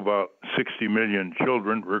went to about 60 million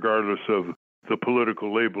children, regardless of the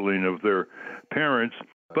political labeling of their parents.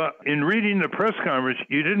 But in reading the press conference,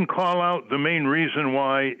 you didn't call out the main reason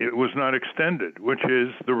why it was not extended, which is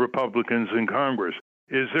the Republicans in Congress.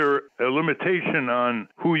 Is there a limitation on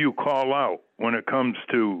who you call out when it comes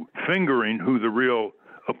to fingering who the real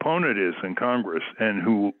opponent is in Congress and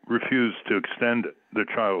who refused to extend it, the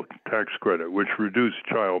child tax credit, which reduced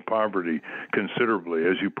child poverty considerably,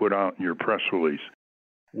 as you put out in your press release?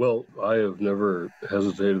 Well, I have never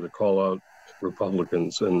hesitated to call out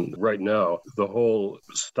Republicans. And right now, the whole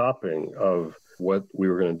stopping of what we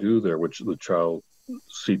were going to do there, which the child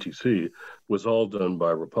CTC, was all done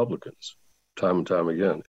by Republicans. Time and time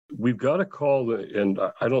again. We've got to call and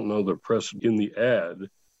I don't know the press in the ad,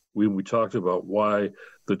 we talked about why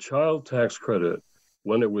the child tax credit,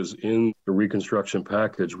 when it was in the Reconstruction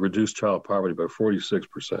package, reduced child poverty by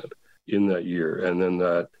 46% in that year. And then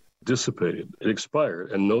that dissipated. It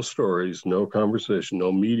expired. And no stories, no conversation,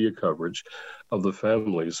 no media coverage of the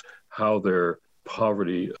families, how their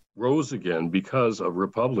poverty rose again because of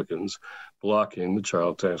Republicans blocking the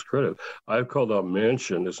child tax credit. I've called out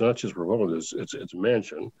Manchin. It's not just Republicans, it's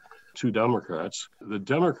Manchin, 2 Democrats. The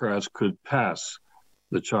Democrats could pass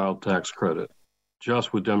the child tax credit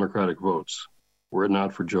just with Democratic votes, were it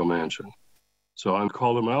not for Joe Manchin. So I'm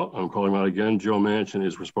calling him out. I'm calling him out again. Joe Manchin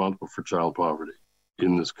is responsible for child poverty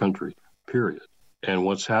in this country, period. And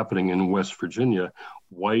what's happening in West Virginia,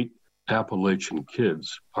 white Appalachian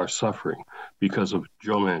kids are suffering because of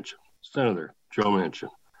Joe Manchin, Senator Joe Manchin.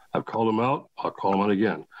 I've called him out. I'll call him out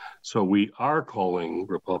again. So we are calling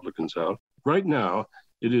Republicans out. Right now,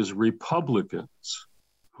 it is Republicans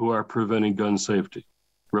who are preventing gun safety.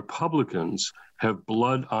 Republicans have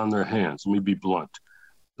blood on their hands. Let me be blunt.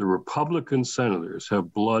 The Republican senators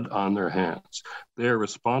have blood on their hands. They are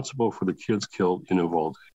responsible for the kids killed in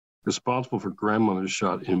Uvalde, responsible for grandmothers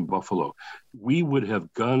shot in Buffalo. We would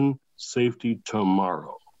have gun safety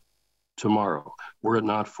tomorrow, were it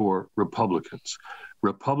not for Republicans.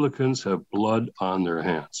 Republicans have blood on their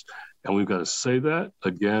hands. And we've got to say that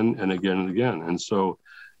again and again and again. And so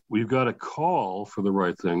we've got to call for the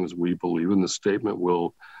right things, we believe, in the statement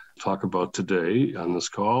we'll talk about today on this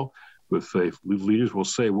call with faith. Leaders will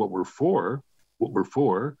say what we're for,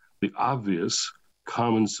 the obvious,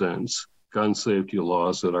 common sense gun safety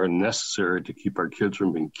laws that are necessary to keep our kids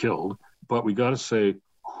from being killed. But we got to say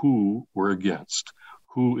who we're against,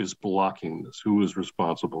 who is blocking this, who is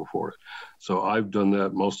responsible for it. So I've done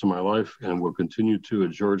that most of my life and will continue to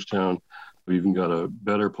at Georgetown. We've even got a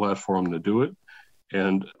better platform to do it.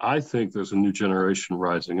 And I think there's a new generation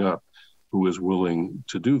rising up who is willing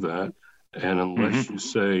to do that. And unless you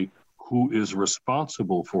say who is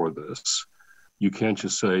responsible for this, you can't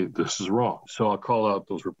just say this is wrong. So I'll call out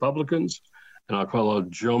those Republicans, and I'll call out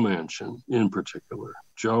Joe Manchin in particular.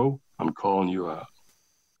 Joe, I'm calling you out.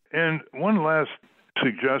 And one last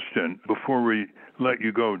suggestion before we let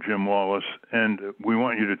you go, Jim Wallis, and we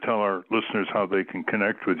want you to tell our listeners how they can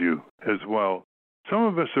connect with you as well. Some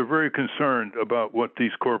of us are very concerned about what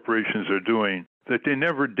these corporations are doing that they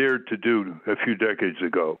never dared to do a few decades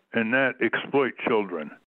ago, and that exploit children.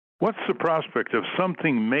 What's the prospect of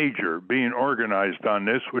something major being organized on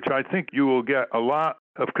this, which I think you will get a lot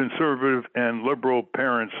of conservative and liberal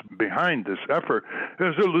parents behind this effort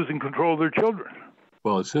as they're losing control of their children?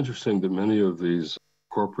 Well, it's interesting that many of these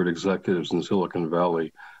corporate executives in Silicon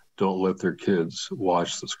Valley don't let their kids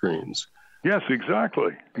watch the screens. Yes,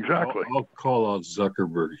 exactly. I'll call out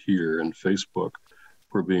Zuckerberg here and Facebook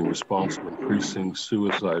for being responsible for increasing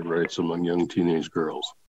suicide rates among young teenage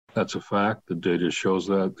girls. That's a fact. The data shows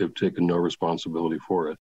that. They've taken no responsibility for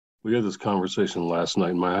it. We had this conversation last night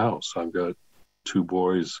in my house. I've got 2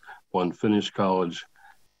 boys, one finished college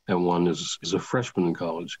and one is a freshman in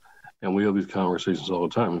college. And we have these conversations all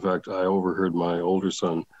the time. In fact, I overheard my older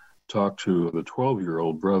son talk to the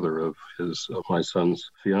 12-year-old brother of my son's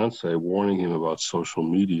fiance, warning him about social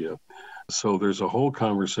media. So there's a whole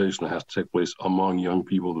conversation that has to take place among young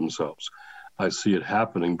people themselves. I see it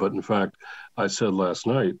happening, but in fact, I said last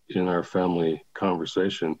night in our family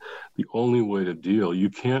conversation, the only way to deal, you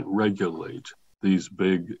can't regulate these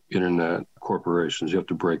big internet corporations. You have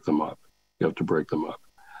to break them up.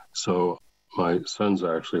 So my son's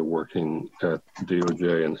actually working at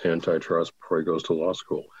DOJ and antitrust before he goes to law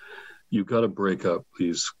school. You've got to break up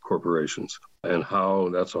these corporations, and how,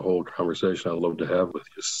 that's a whole conversation I'd love to have with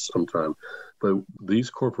you sometime. But these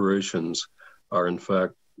corporations are, in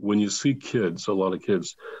fact, when you see kids, a lot of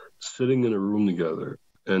kids sitting in a room together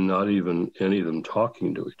and not even any of them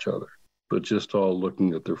talking to each other, but just all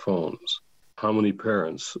looking at their phones. How many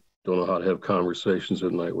parents don't know how to have conversations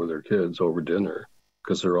at night with their kids over dinner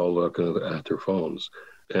because they're all looking at their phones?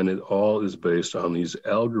 And it all is based on these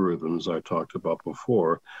algorithms I talked about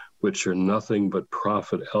before, which are nothing but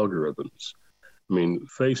profit algorithms. I mean,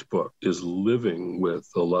 Facebook is living with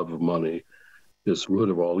the love of money, this root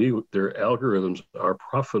of all evil. Their algorithms are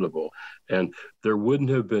profitable. And there wouldn't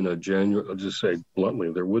have been I'll just say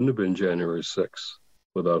bluntly, there wouldn't have been January 6th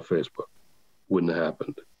without Facebook. Wouldn't have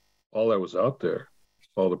happened. All that was out there,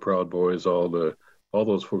 all the Proud Boys, all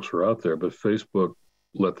those folks were out there, but Facebook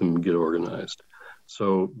let them get organized.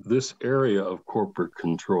 So this area of corporate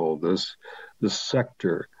control, this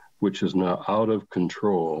sector, which is now out of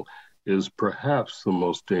control, is perhaps the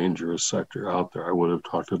most dangerous sector out there. I would have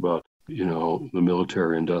talked about, the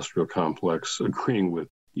military-industrial complex, agreeing with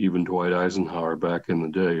even Dwight Eisenhower back in the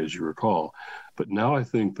day, as you recall. But now I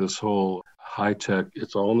think this whole high-tech,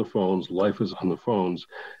 it's all on the phones, life is on the phones,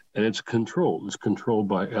 and it's controlled. It's controlled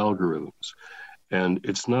by algorithms. And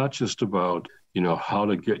it's not just about, how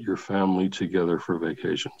to get your family together for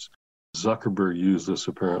vacations. Zuckerberg used this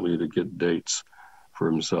apparently to get dates for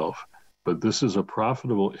himself. But this is a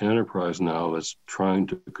profitable enterprise now that's trying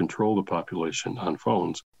to control the population on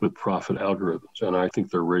phones with profit algorithms. And I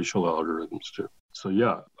think they're racial algorithms too. So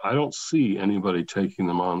yeah, I don't see anybody taking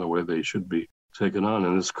them on the way they should be taken on.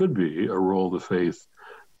 And this could be a role the faith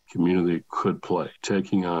community could play,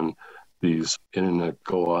 taking on these internet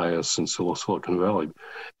Goliaths in Silicon Valley.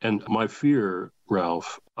 And my fear,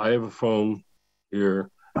 Ralph, I have a phone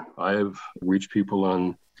here. I have reached people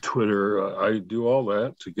on Twitter. I do all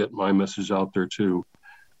that to get my message out there too.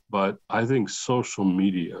 But I think social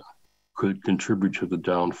media could contribute to the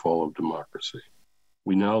downfall of democracy.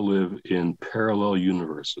 We now live in parallel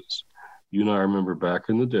universes. You and I remember back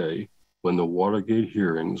in the day when the Watergate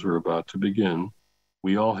hearings were about to begin,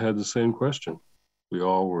 we all had the same question. We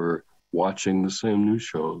all were watching the same news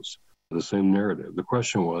shows, the same narrative. The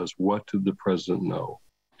question was, what did the president know?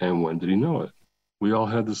 And when did he know it? We all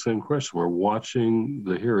had the same question. We're watching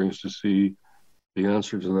the hearings to see the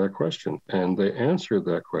answer to that question. And they answered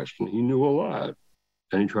that question. He knew a lot.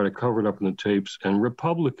 And he tried to cover it up in the tapes. And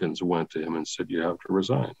Republicans went to him and said, you have to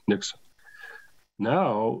resign, Nixon.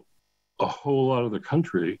 Now, a whole lot of the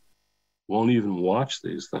country won't even watch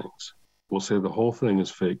these things. We'll say the whole thing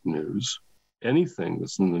is fake news. Anything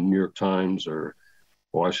that's in the New York Times or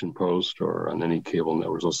Washington Post or on any cable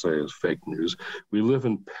networks, will say is fake news. We live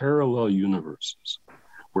in parallel universes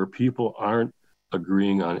where people aren't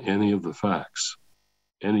agreeing on any of the facts,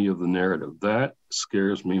 any of the narrative. That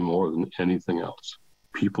scares me more than anything else.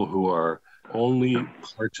 People who are only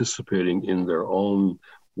participating in their own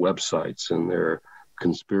websites and their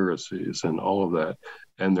conspiracies and all of that.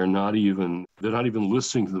 And they're not even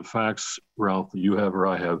listening to the facts, Ralph, that you have or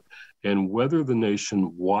I have. And whether the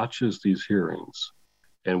nation watches these hearings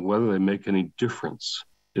and whether they make any difference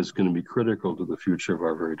is going to be critical to the future of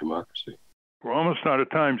our very democracy. We're almost out of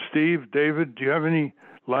time. Steve, David, do you have any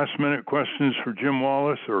last-minute questions for Jim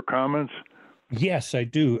Wallis or comments? Yes, I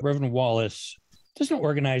do. Reverend Wallis, doesn't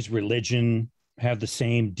organized religion have the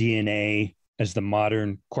same DNA as the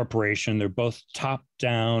modern corporation? They're both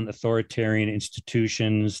top-down authoritarian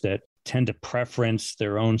institutions that tend to preference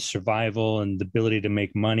their own survival and the ability to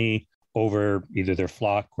make money over either their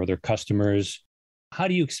flock or their customers. How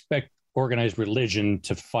do you expect organized religion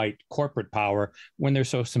to fight corporate power when they're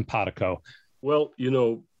so simpatico? Well,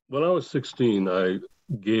 when I was 16, I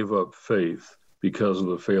gave up faith because of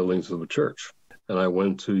the failings of the church. And I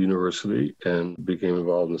went to university and became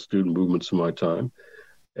involved in the student movements in my time.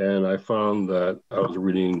 And I found that I was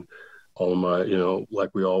reading all of my,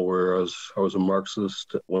 like we all were. I was a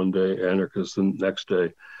Marxist one day, anarchist the next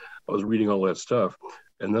day. I was reading all that stuff.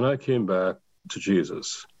 And then I came back to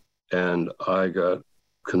Jesus. And I got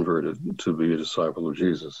converted to be a disciple of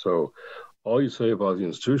Jesus. So all you say about the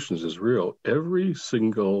institutions is real. Every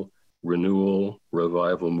single renewal,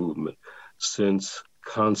 revival movement since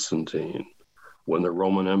Constantine, when the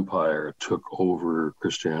Roman Empire took over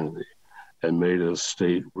Christianity and made it a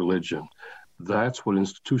state religion, that's what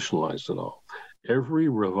institutionalized it all. Every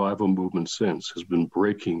revival movement since has been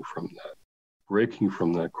breaking from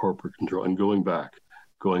that corporate control and going back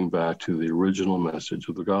to the original message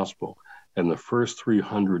of the gospel. And the first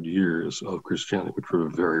 300 years of Christianity, which were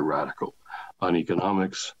very radical on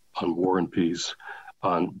economics, on war and peace,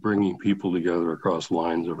 on bringing people together across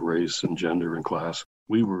lines of race and gender and class.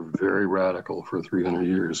 We were very radical for 300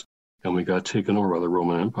 years, and we got taken over by the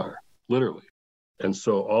Roman Empire, literally. And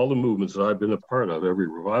so all the movements that I've been a part of, every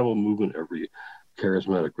revival movement, every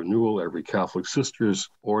charismatic renewal, every Catholic Sisters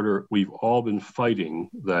order, we've all been fighting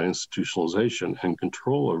that institutionalization and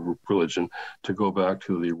control of religion to go back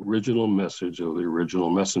to the original message of the original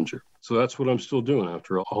messenger. So that's what I'm still doing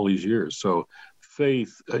after all these years. So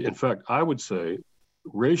faith, in fact, I would say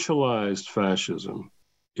racialized fascism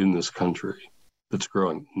in this country that's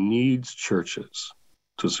growing needs churches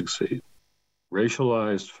to succeed.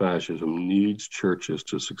 Racialized fascism needs churches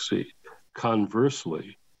to succeed.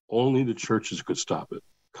 Conversely, only the churches could stop it.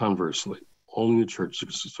 Conversely, only the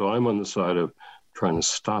churches. So I'm on the side of trying to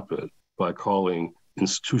stop it by calling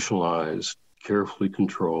institutionalized, carefully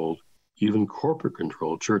controlled, even corporate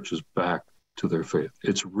controlled churches back to their faith.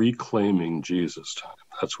 It's reclaiming Jesus time.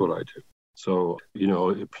 That's what I do. So,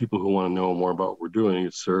 people who want to know more about what we're doing,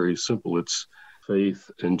 it's very simple. It's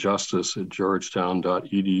faith and justice at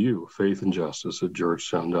georgetown.edu, faith and justice at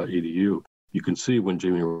georgetown.edu. You can see when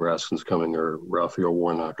Jamie Raskin's coming or Raphael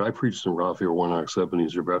Warnock. I preached in Raphael Warnock's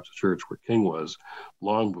Ebenezer Baptist Church where King was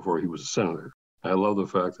long before he was a senator. I love the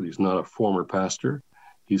fact that he's not a former pastor.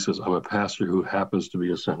 He says, I'm a pastor who happens to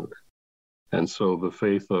be a senator. And so the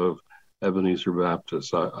faith of Ebenezer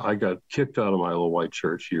Baptist, I got kicked out of my little white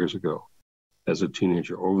church years ago as a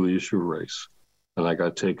teenager over the issue of race. and I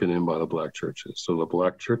got taken in by the black churches. So the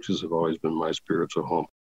black churches have always been my spiritual home.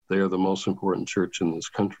 They are the most important church in this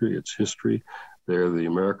country, its history. They're the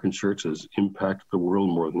American church that has impacted the world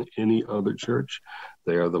more than any other church.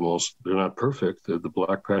 They're not perfect. The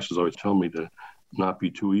black pastors always tell me to not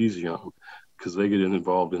be too easy on them because they get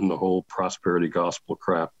involved in the whole prosperity gospel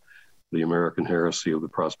crap, the American heresy of the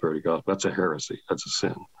prosperity gospel. That's a heresy. That's a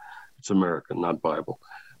sin. It's American, not Bible.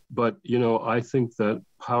 But, I think that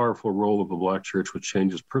powerful role of the black church, which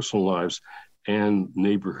changes personal lives and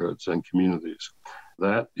neighborhoods and communities,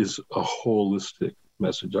 that is a holistic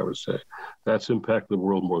message, I would say. That's impacted the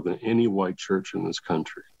world more than any white church in this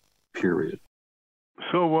country, period.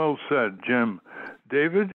 So well said, Jim.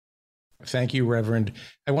 David? Thank you, Reverend.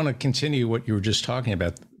 I want to continue what you were just talking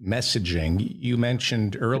about, messaging. You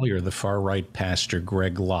mentioned earlier the far-right pastor,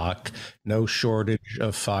 Greg Locke. No shortage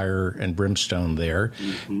of fire and brimstone there.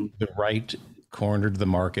 Mm-hmm. The right cornered the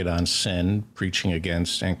market on sin, preaching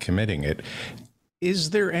against and committing it.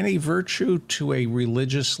 Is there any virtue to a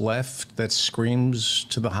religious left that screams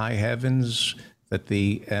to the high heavens that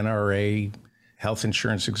the NRA, health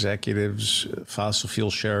insurance executives, fossil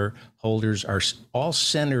fuel shareholders are all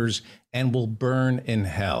sinners and will burn in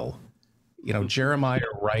hell? Jeremiah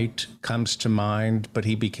Wright comes to mind, but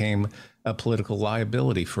he became a political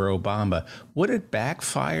liability for Obama. Would it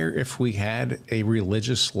backfire if we had a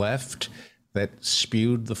religious left that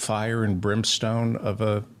spewed the fire and brimstone of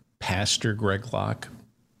a Pastor Greg Locke?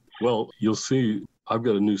 Well, you'll see I've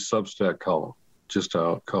got a new Substack column just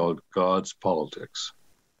out called God's Politics.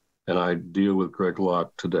 And I deal with Greg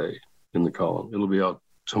Locke today in the column. It'll be out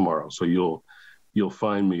tomorrow. So you'll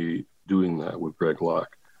find me doing that with Greg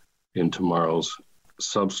Locke in tomorrow's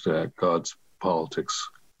Substack, God's Politics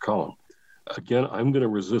column. Again, I'm going to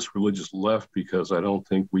resist religious left because I don't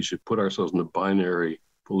think we should put ourselves in the binary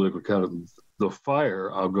political category. The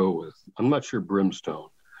fire, I'll go with. I'm not sure brimstone,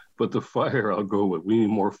 but the fire, I'll go with. We need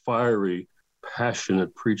more fiery,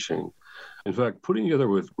 passionate preaching. In fact, putting together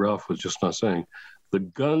what Ralph was just not saying, the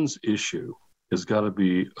guns issue has got to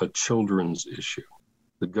be a children's issue.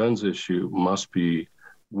 The guns issue must be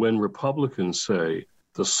when Republicans say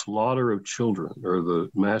the slaughter of children or the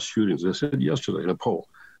mass shootings. I said yesterday in a poll,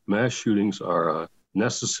 mass shootings are a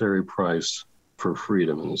necessary price for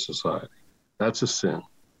freedom in a society. That's a sin.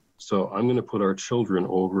 So I'm going to put our children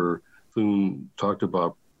over. Thune talked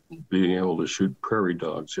about being able to shoot prairie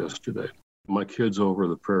dogs yesterday. My kids over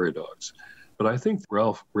the prairie dogs. But I think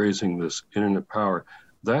Ralph raising this internet power,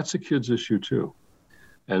 that's a kid's issue too.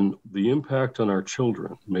 And the impact on our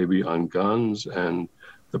children, maybe on guns and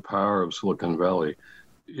the power of Silicon Valley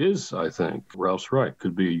is, I think, Ralph's right,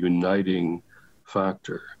 could be a uniting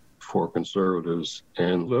factor for conservatives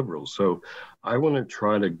and liberals. So I want to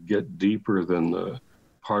try to get deeper than the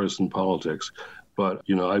partisan politics. But,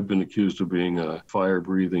 I've been accused of being a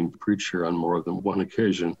fire-breathing preacher on more than one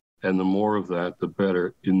occasion. And the more of that, the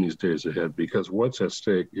better in these days ahead, because what's at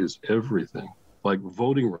stake is everything. Like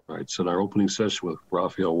voting rights. In our opening session with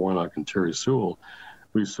Raphael Warnock and Terry Sewell,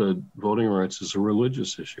 we said voting rights is a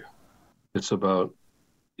religious issue. It's about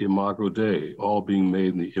Imago Dei, all being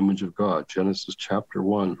made in the image of God. Genesis chapter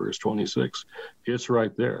 1, verse 26. It's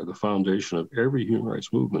right there. The foundation of every human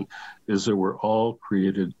rights movement is that we're all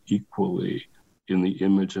created equally in the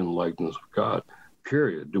image and likeness of God,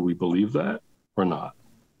 period. Do we believe that or not?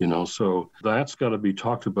 So that's got to be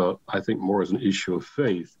talked about, I think, more as an issue of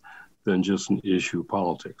faith than just an issue of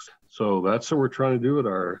politics. So that's what we're trying to do at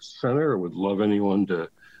our center. I would love anyone to,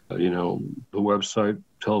 the website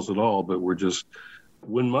tells it all, but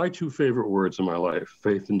when my two favorite words in my life,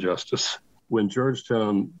 faith and justice, when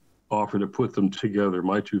Georgetown offered to put them together,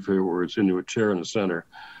 my two favorite words, into a chair in the center,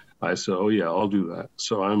 I said, oh yeah, I'll do that.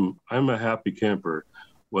 So I'm a happy camper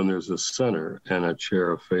when there's a center and a chair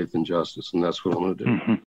of faith and justice, and that's what I'm going to do.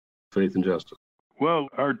 Mm-hmm. Faith and justice. Well,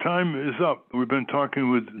 our time is up. We've been talking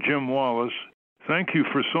with Jim Wallis. Thank you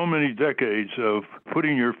for so many decades of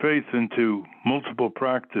putting your faith into multiple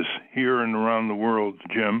practice here and around the world,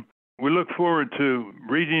 Jim. We look forward to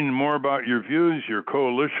reading more about your views, your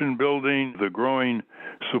coalition building, the growing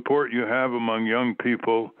support you have among young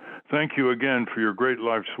people. Thank you again for your great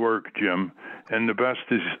life's work, Jim, and the best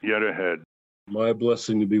is yet ahead. My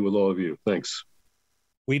blessing to be with all of you. Thanks.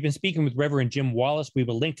 We've been speaking with Reverend Jim Wallis. We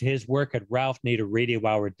will link to his work at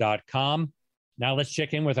ralphnaderradiohour.com. Now let's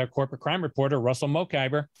check in with our corporate crime reporter, Russell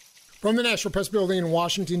Mokhiber. From the National Press Building in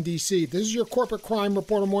Washington, D.C., this is your Corporate Crime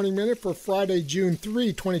Reporter Morning Minute for Friday, June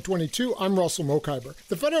 3, 2022. I'm Russell Mokhiber.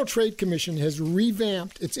 The Federal Trade Commission has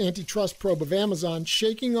revamped its antitrust probe of Amazon,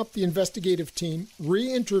 shaking up the investigative team,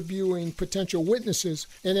 re-interviewing potential witnesses,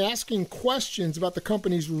 and asking questions about the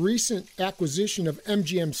company's recent acquisition of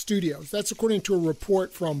MGM Studios. That's according to a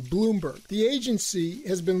report from Bloomberg. The agency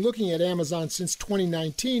has been looking at Amazon since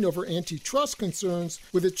 2019 over antitrust concerns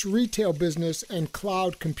with its retail business and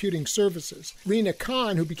cloud computing services. Lena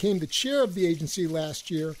Khan, who became the chair of the agency last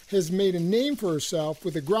year, has made a name for herself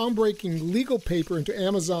with a groundbreaking legal paper into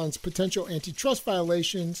Amazon's potential antitrust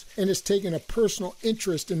violations and has taken a personal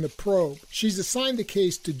interest in the probe. She's assigned the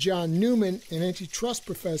case to John Newman, an antitrust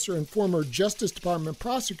professor and former Justice Department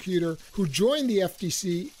prosecutor who joined the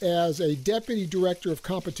FTC as a deputy director of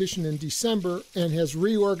competition in December and has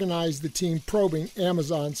reorganized the team probing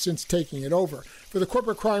Amazon since taking it over. For the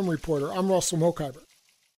Corporate Crime Reporter, I'm Russell Mokhiber.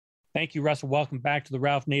 Thank you, Russell. Welcome back to the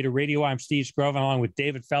Ralph Nader Radio. I'm Steve Scroven, along with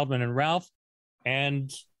David Feldman and Ralph. And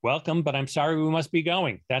welcome, but I'm sorry we must be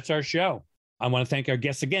going. That's our show. I want to thank our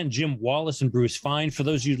guests again, Jim Wallis and Bruce Fine. For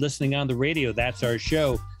those of you listening on the radio, that's our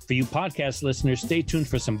show. For you podcast listeners, stay tuned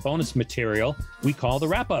for some bonus material we call the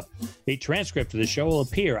wrap-up. A transcript of the show will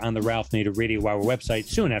appear on the Ralph Nader Radio Hour website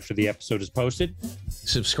soon after the episode is posted.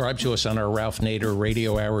 Subscribe to us on our Ralph Nader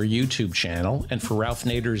Radio Hour YouTube channel. And for Ralph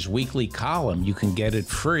Nader's weekly column, you can get it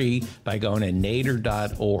free by going to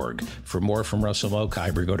nader.org. For more from Russell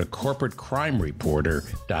Mokhiber, go to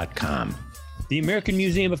corporatecrimereporter.com. The American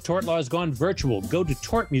Museum of Tort Law has gone virtual. Go to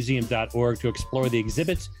tortmuseum.org to explore the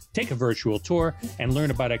exhibits, take a virtual tour, and learn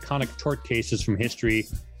about iconic tort cases from history.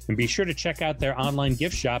 And be sure to check out their online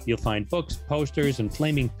gift shop. You'll find books, posters, and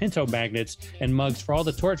flaming Pinto magnets and mugs for all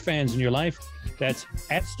the tort fans in your life. That's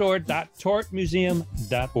at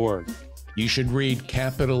store.tortmuseum.org. You should read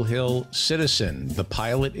Capitol Hill Citizen. The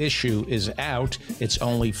pilot issue is out. It's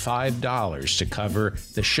only $5 to cover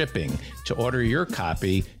the shipping. To order your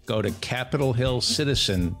copy, go to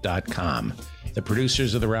capitolhillcitizen.com. The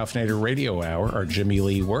producers of the Ralph Nader Radio Hour are Jimmy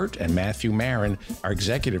Lee Wirt and Matthew Marin. Our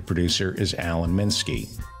executive producer is Alan Minsky.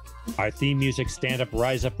 Our theme music, Stand Up,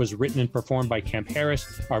 Rise Up, was written and performed by Kemp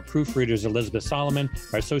Harris. Our proofreader is Elizabeth Solomon.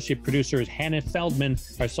 Our associate producer is Hannah Feldman.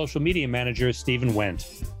 Our social media manager is Stephen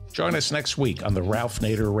Wendt. Join us next week on the Ralph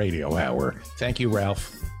Nader Radio Hour. Thank you,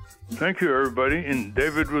 Ralph. Thank you, everybody. And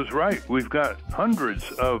David was right. We've got hundreds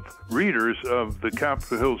of readers of the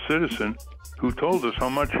Capitol Hill Citizen who told us how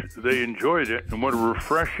much they enjoyed it and what a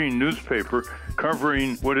refreshing newspaper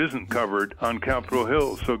covering what isn't covered on Capitol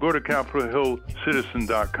Hill. So go to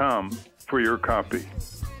capitolhillcitizen.com for your copy.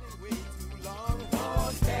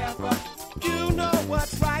 You know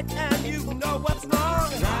what's right and you know what's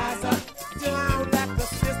wrong. Rise up, down, let the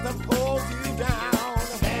system hold you down.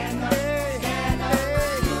 Stand up, stand up.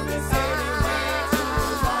 You've been sitting way too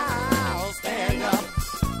long. Stand up,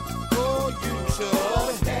 oh you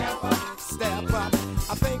should. Step up, step up.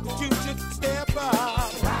 I think that you should step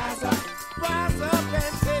up. Rise up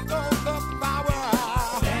and take on the power.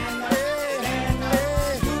 Stand up, stand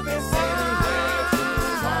up. You've been sitting way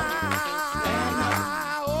too long. Stand up,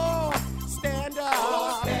 oh stand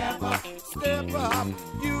up, step up, step up.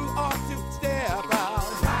 You